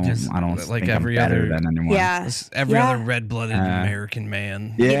know, I don't like think every I'm better other- than anyone. Yeah. Just every Yeah. other red-blooded American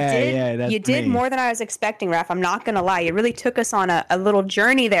man. Yeah, that's you did me. more than I was expecting, Raph. I'm not gonna lie. You really took us on a little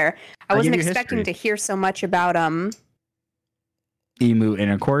journey there. I I'll wasn't give you expecting history. to hear so much about Emu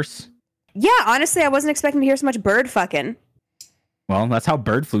intercourse. Yeah, honestly, I wasn't expecting to hear so much bird fucking. Well, that's how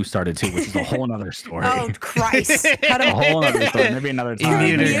bird flu started too, which is a whole nother story. Oh Christ! Cut A him. whole other story. Maybe another time.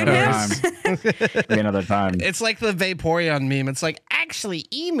 Emu Maybe another intercourse. time. Maybe another time. It's like the Vaporeon meme. It's like, actually,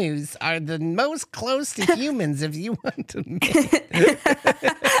 emus are the most close to humans if you want to.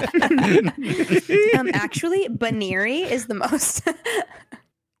 Actually, Baneri is the most.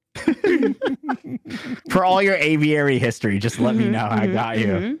 For all your aviary history, just let me know. I got you.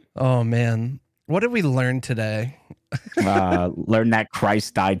 Mhm. Oh, man. What did we learn today? Learn that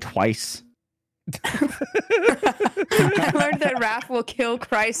Christ died twice. I learned that Raph will kill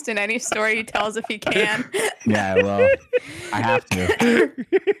Christ in any story he tells if he can. Yeah, well, I have to.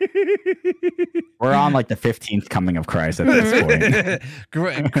 We're on like the 15th coming of Christ at this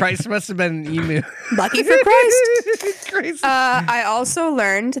point. Christ must have been an emu. Lucky for Christ. Christ. I also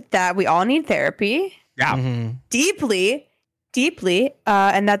learned that we all need therapy Yeah. Mhm. deeply,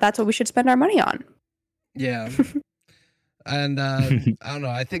 and that's what we should spend our money on. Yeah. And I don't know.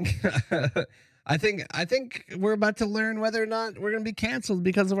 I think I think we're about to learn whether or not we're going to be canceled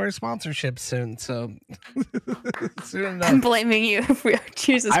because of our sponsorship soon. So soon I'm enough. blaming you.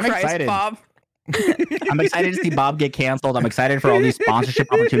 Jesus I'm Christ, excited. Bob. I'm excited to see Bob get canceled. I'm excited for all these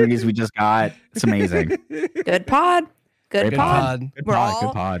sponsorship opportunities we just got. It's amazing. Good pod. Good Great pod. Good We're pod. all-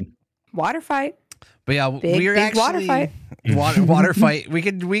 Good pod. Water fight. But yeah, we're big water actually fight. water fight. We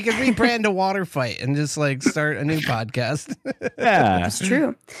could rebrand a water fight and just like start a new podcast. Yeah. That's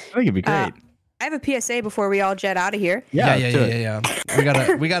true. I think it'd be great. I have a PSA before we all jet out of here. Yeah. let's do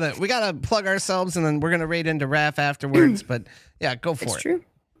it. We gotta plug ourselves, and then we're gonna raid into Raph afterwards. But yeah, go for It's it. true.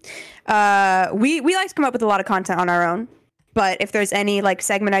 We like to come up with a lot of content on our own. But if there's any like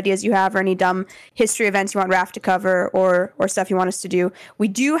segment ideas you have or any dumb history events you want Raph to cover or stuff you want us to do, we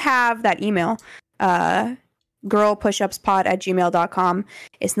do have that email. girlpushupspod@gmail.com.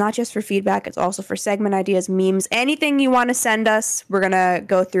 It's not just for feedback, it's also for segment ideas, memes, anything you want to send us. We're gonna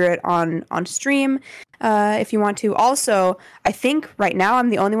go through it on stream if you want to. Also, I think right now I'm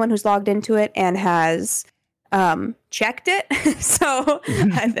the only one who's logged into it and has checked it. So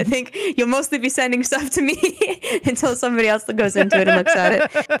I think you'll mostly be sending stuff to me until somebody else goes into it and looks at it.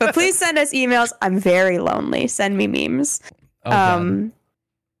 But please send us emails. I'm very lonely. Send me memes.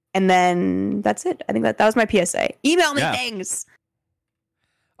 And then that's it. I think that was my PSA. Email me things.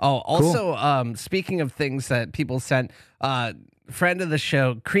 Oh, also, speaking of things that people sent, friend of the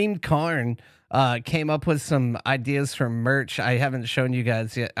show, Creamed Corn, came up with some ideas for merch. I haven't shown you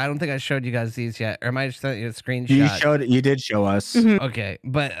guys yet. I don't think I showed you guys these yet. Or am I just sent you a screenshot? You did show us. Mm-hmm. Okay,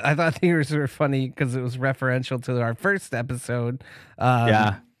 but I thought these were funny because it was referential to our first episode.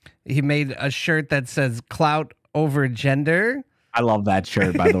 He made a shirt that says "Clout over gender." I love that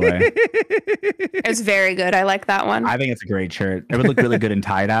shirt, by the way. It's very good. I like that one. I think it's a great shirt. It would look really good in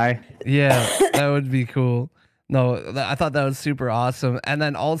tie-dye. Yeah, that would be cool. No, I thought that was super awesome. And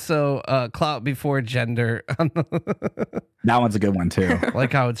then also clout before gender. That one's a good one too.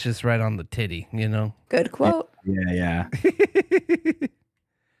 Like how it's just right on the titty, you know? Good quote. Yeah.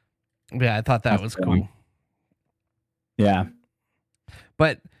 Yeah, I thought that was cool. Yeah.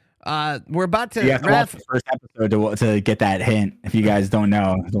 But we're about to watch the first episode to get that hint. If you guys don't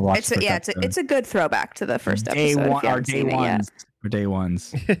know, to watch it's a good throwback to the first episode. Day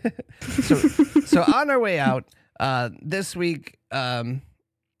ones. So on our way out this week, I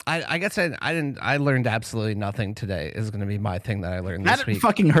guess I learned absolutely nothing today. Is going to be my thing that I learned this week. That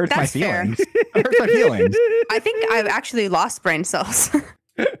fucking hurts my feelings. It hurts my feelings. I think I've actually lost brain cells.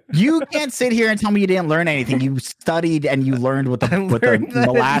 You can't sit here and tell me you didn't learn anything. You studied and you learned what the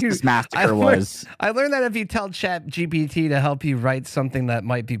molasses massacre was. I learned that if you tell ChatGPT to help you write something that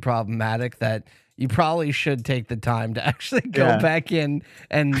might be problematic, that you probably should take the time to actually go back in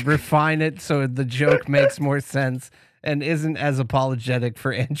and refine it so the joke makes more sense and isn't as apologetic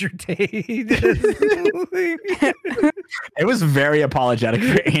for Andrew Tate. It was very apologetic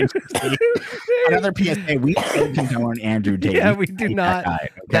for Andrew Tate. Another PSA, we don't condone Andrew Tate. Yeah, we do not.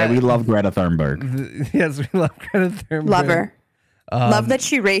 We love Greta Thunberg. Yes, we love Greta Thunberg. Love her. Love that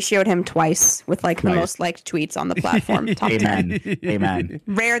she ratioed him twice with like the most liked tweets on the platform. Top 10. Amen.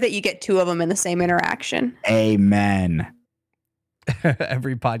 Rare that you get two of them in the same interaction. Amen.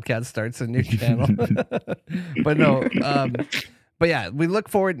 Every podcast starts a new channel. But no, but yeah, we look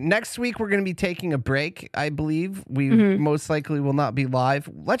forward. Next week, we're going to be taking a break. I believe we most likely will not be live.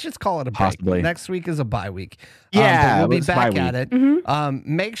 Let's just call it a break. Possibly. Next week is a bye week. Yeah, we'll be back at it.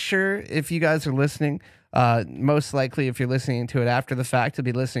 Mm-hmm. Make sure if you guys are listening, most likely if you're listening to it after the fact, to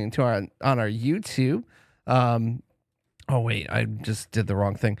be listening to on our YouTube. Oh, wait, I just did the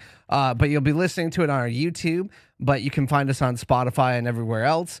wrong thing. But you'll be listening to it on our YouTube, but you can find us on Spotify and everywhere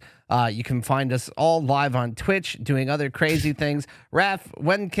else. You can find us all live on Twitch doing other crazy things. Raph,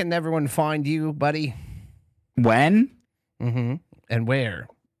 when can everyone find you, buddy? When? Mm-hmm. And where?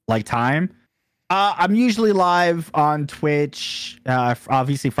 Like time? I'm usually live on Twitch,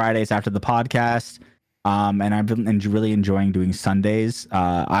 obviously Fridays after the podcast. And I've been really enjoying doing Sundays.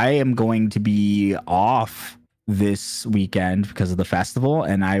 I am going to be off this weekend because of the festival,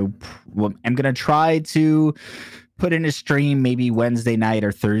 and I'm gonna try to put in a stream maybe Wednesday night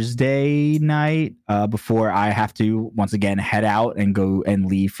or Thursday night before I have to once again head out and go and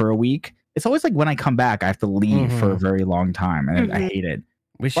leave for a week. It's always like when I come back I have to leave for a very long time, and I hate it.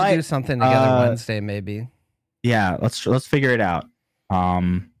 We should do something together Wednesday maybe. Yeah, let's figure it out. I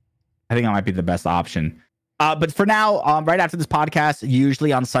think that might be the best option. But for now, right after this podcast,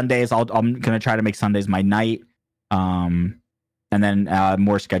 usually on Sundays, I'm gonna try to make Sundays my night. And then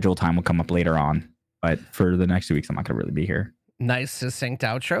more scheduled time will come up later on. But for the next 2 weeks, I'm not going to really be here. Nice succinct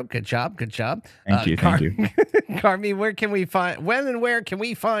outro. Good job. Thank you. Carmi, when and where can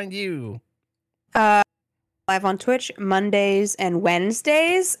we find you? Live on Twitch Mondays and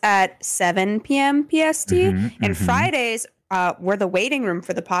Wednesdays at 7 p.m. PST. And Fridays, we're the waiting room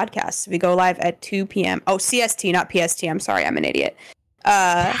for the podcast. We go live at 2 p.m. Oh, CST, not PST. I'm sorry. I'm an idiot.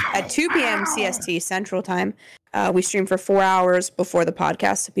 At 2 p.m. CST Central Time. We stream for 4 hours before the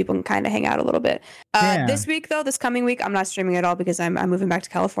podcast so people can kind of hang out a little bit. This week, though, this coming week, I'm not streaming at all because I'm moving back to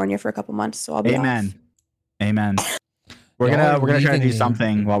California for a couple months. So I'll be off. Amen. We're gonna try to do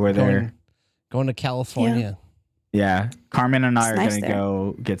something while we're there. Going to California. Yeah. Carmen and I are gonna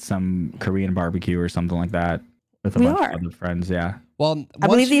go get some Korean barbecue or something like that with a bunch of other friends. Yeah. Well, I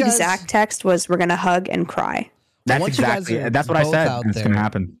believe the exact text was, "We're gonna hug and cry." That's exactly. That's what I said. It's gonna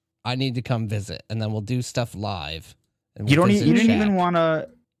happen. I need to come visit, and then we'll do stuff live. You didn't even want to.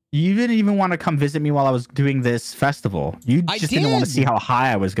 You didn't even want to come visit me while I was doing this festival. You I just didn't want to did. see how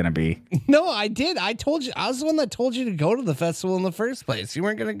high I was going to be. No, I did. I told you. I was the one that told you to go to the festival in the first place. You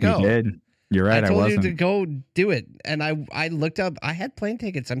weren't going to go. You did. You're right. I I told wasn't. you to go do it, and I looked up. I had plane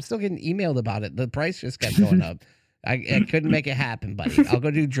tickets. I'm still getting emailed about it. The price just kept going up. I couldn't make it happen, buddy. I'll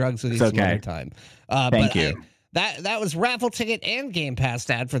go do drugs with you It's some okay. other time. Thank you. That was raffle ticket and Game Pass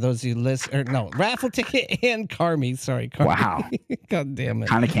ad for those of you listen. Or no, raffle ticket and Carmi. Sorry, Carmi. Wow. God damn it.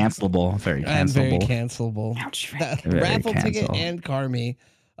 Kind of cancelable. Very And very cancelable. cancelable. Ouch. Very Raffle ticket cancel. and Carmi.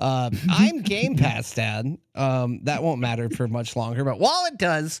 I'm Game Pass dad. That won't matter for much longer, but while it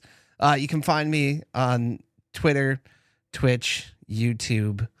does, you can find me on Twitter, Twitch,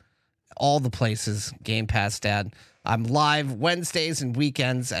 YouTube, all the places. Game Pass dad. I'm live Wednesdays and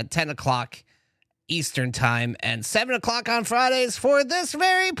weekends at 10 o'clock Eastern time and 7 o'clock on Fridays for this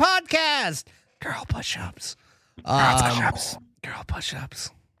very podcast. Girl push-ups. Girl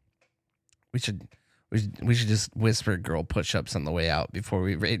push-ups. We should just whisper girl push-ups on the way out before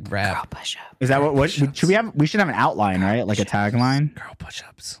we rap. Girl push up. Is that what should we have? We should have an outline, right? Like a tagline. Girl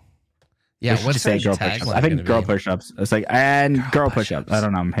push-ups. We Yeah, should what's just say girl push-ups. I think girl push-ups. It's like girl push-ups. I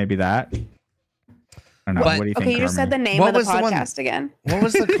don't know. Maybe that. I don't know. But- What do you Okay, think? you just said the Carmen? name What of the was the one- podcast again. What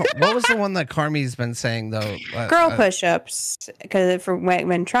was the one that Carmi's been saying though? Girl push-ups, because for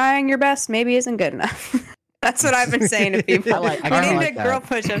when trying your best maybe isn't good enough. That's what I've been saying to people. I We kinda need like to that. girl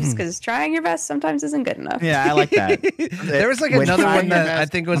push-ups because trying your best sometimes isn't good enough. Yeah, I like that. There was like When another trying one your that I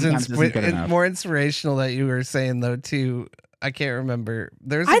best think was sometimes isn't good enough. more inspirational that you were saying though too. I can't remember.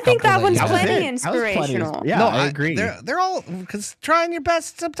 There's a I think couple that one's you was had. plenty it. That was plenty. inspirational. Yeah, No, I agree. They're all because trying your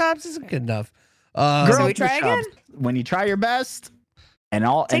best sometimes isn't good enough. So we try push-ups. When you try your best, and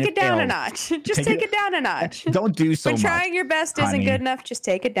Take it down a fails, notch. Just Take take it- it down a notch. Don't do so When much. trying your best isn't honey. good enough, just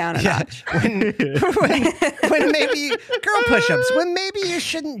take it down a Yeah, notch. when maybe girl push-ups when maybe you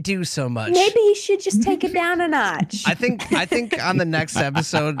shouldn't do so much. Maybe you should just take it down a notch. I think on the next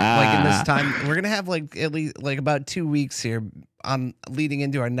episode, like in this time, we're gonna have like at least like about 2 weeks here on leading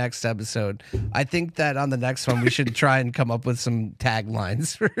into our next episode. I think that on the next one we should try and come up with some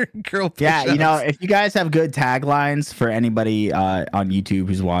taglines for girl push-ups. Yeah, you know, if you guys have good taglines for anybody on YouTube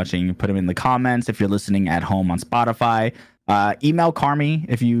who's watching, put them in the comments. If you're listening at home on Spotify, email Carmi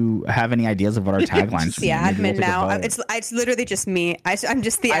if you have any ideas of what our taglines should the be. Maybe we'll admin take a now. vote. It's literally just me. I'm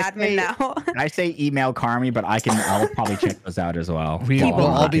just the I admin say- now. I say email Carmi, but I'll probably check those out as well. we while will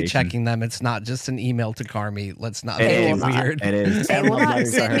I'm on all be vacation. checking them. It's not just an email to Carmi. Let's not It make They it will not. weird. It is. They will not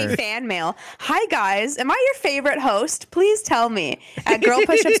Letters to send me her. fan mail. Hi guys, am I your favorite host? Please tell me at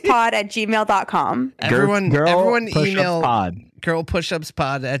girlpushupspod@gmail.com. Everyone Push-ups email pod.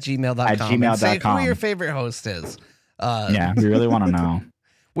 girlpushupspod@gmail.com At and say who gmail.com. your favorite host is. Yeah, we really want to know.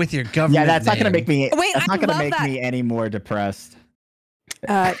 With your government Yeah, that's not gonna name. make me. Wait, that's I not gonna love make that. me any more depressed.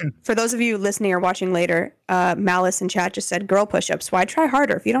 For those of you listening or watching later, Malice in chat just said girl push-ups. Why try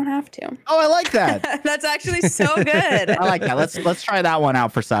harder if you don't have to? Oh, I like that. That's actually so good. I like that. Let's try that one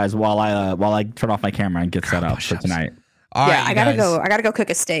out for size while I turn off my camera and get set up for push-ups. tonight. All yeah, right, I you gotta guys. go. I gotta go cook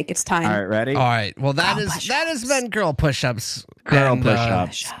a steak. It's time. All right, ready? All right. Well, that Girl has push-ups. been girl push-ups. Girl And,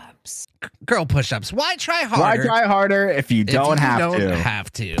 push-ups. Push-ups. Girl push-ups. Why try Why harder? try harder if you if don't you have don't to? have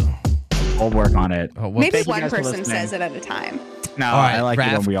to. We'll work on it. Oh, well, Maybe thank you one guys for person listening. says it at a time. No, all right, I like it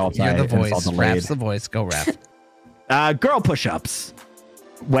Raph, when we all try you're the it and it's all voice. delayed. Raph's the voice. Go, Raph. Girl push-ups.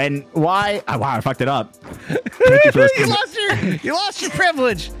 Why? Oh, wow, I fucked it up. Thank you for listening. you lost your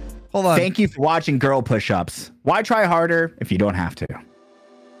privilege. Hold on. Thank you for watching Girl Push-Ups. Why try harder if you don't have to?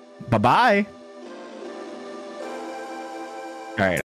 Bye-bye. All right.